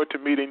look forward to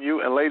meeting you.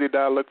 And Lady Di,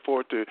 I look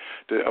forward to,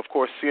 of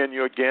course, seeing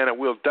you again, and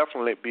we'll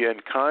definitely be in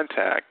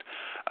contact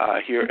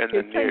here in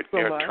the near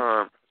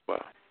term as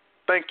well.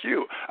 Thank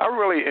you. I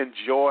really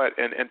enjoy it,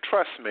 and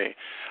trust me,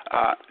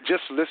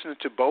 just listening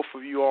to both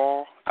of you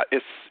all,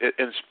 it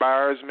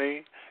inspires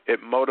me. It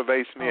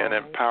motivates me and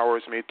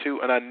empowers me,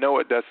 too, and I know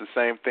it does the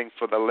same thing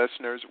for the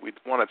listeners. We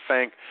want to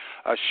thank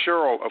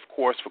Cheryl, of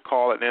course, for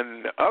calling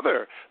in, the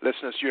other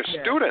listeners, your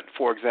student,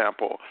 for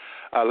example,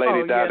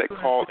 Lady Di, that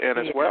called in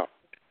as well.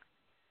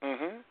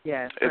 Mm-hmm.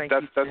 Yes,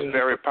 that's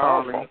very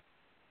powerful.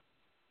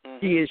 Mm-hmm.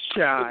 She is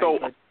shy. So,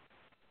 but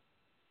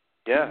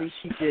yes. at least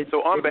she did,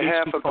 so on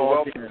behalf of the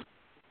Wealthy...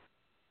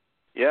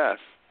 Yes.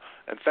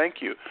 And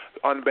thank you.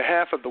 On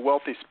behalf of the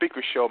Wealthy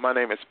Speaker Show, my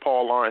name is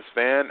Paul Lawrence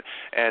Vann,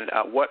 and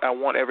what I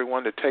want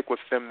everyone to take with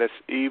them this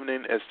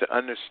evening is to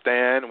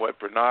understand what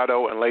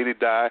Brenardo and Lady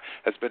Di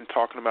has been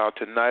talking about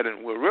tonight,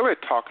 and we're really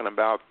talking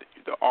about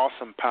the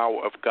awesome power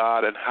of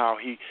God and how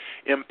He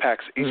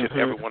impacts each and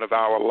every one of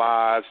our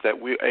lives, that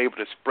we're able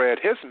to spread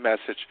His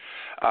message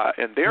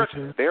and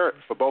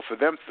for both of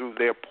them through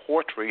their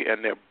poetry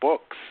and their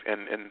books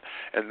and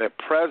their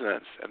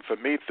presence, and for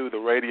me through the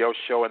radio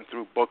show and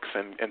through books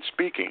and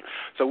speaking.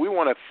 So we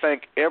want to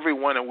thank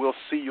everyone, and we'll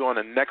see you on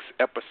the next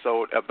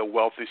episode of the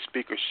Wealthy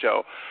Speaker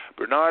Show.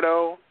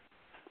 Brenardo,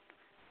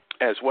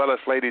 as well as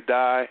Lady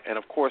Di, and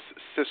of course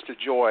Sistah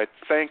Joy,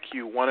 thank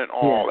you one and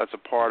all as a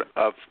part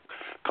of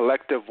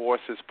Collective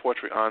Voices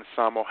Poetry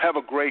Ensemble. Have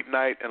a great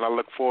night, and I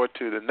look forward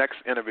to the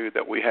next interview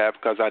that we have,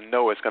 because I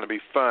know it's going to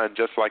be fun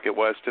just like it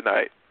was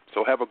tonight.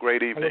 So have a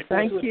great evening.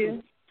 Thank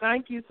you.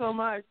 Thank you so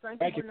much. Thank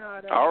you,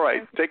 Bernardo. All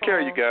right. Take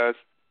care, you guys.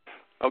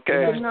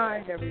 Okay. Good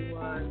night,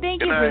 everyone.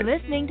 Thank you for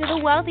listening to the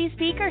Wealthy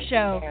Speaker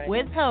Show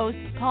with host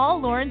Paul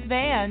Lawrence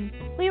Vann.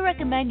 We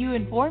recommend you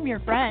inform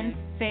your friends,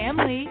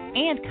 family,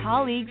 and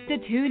colleagues to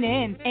tune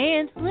in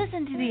and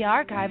listen to the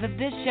archive of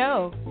this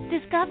show.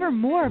 Discover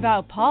more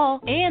about Paul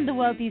and the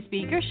Wealthy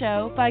Speaker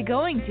Show by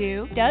going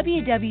to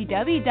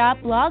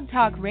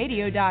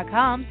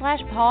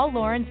www.blogtalkradio.com/Paul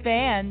Lawrence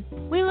Vann.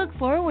 We look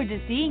forward to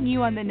seeing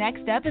you on the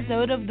next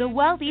episode of the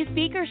Wealthy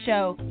Speaker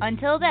Show.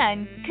 Until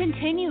then,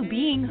 continue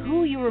being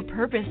who you were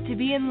purposed to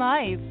be in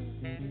life.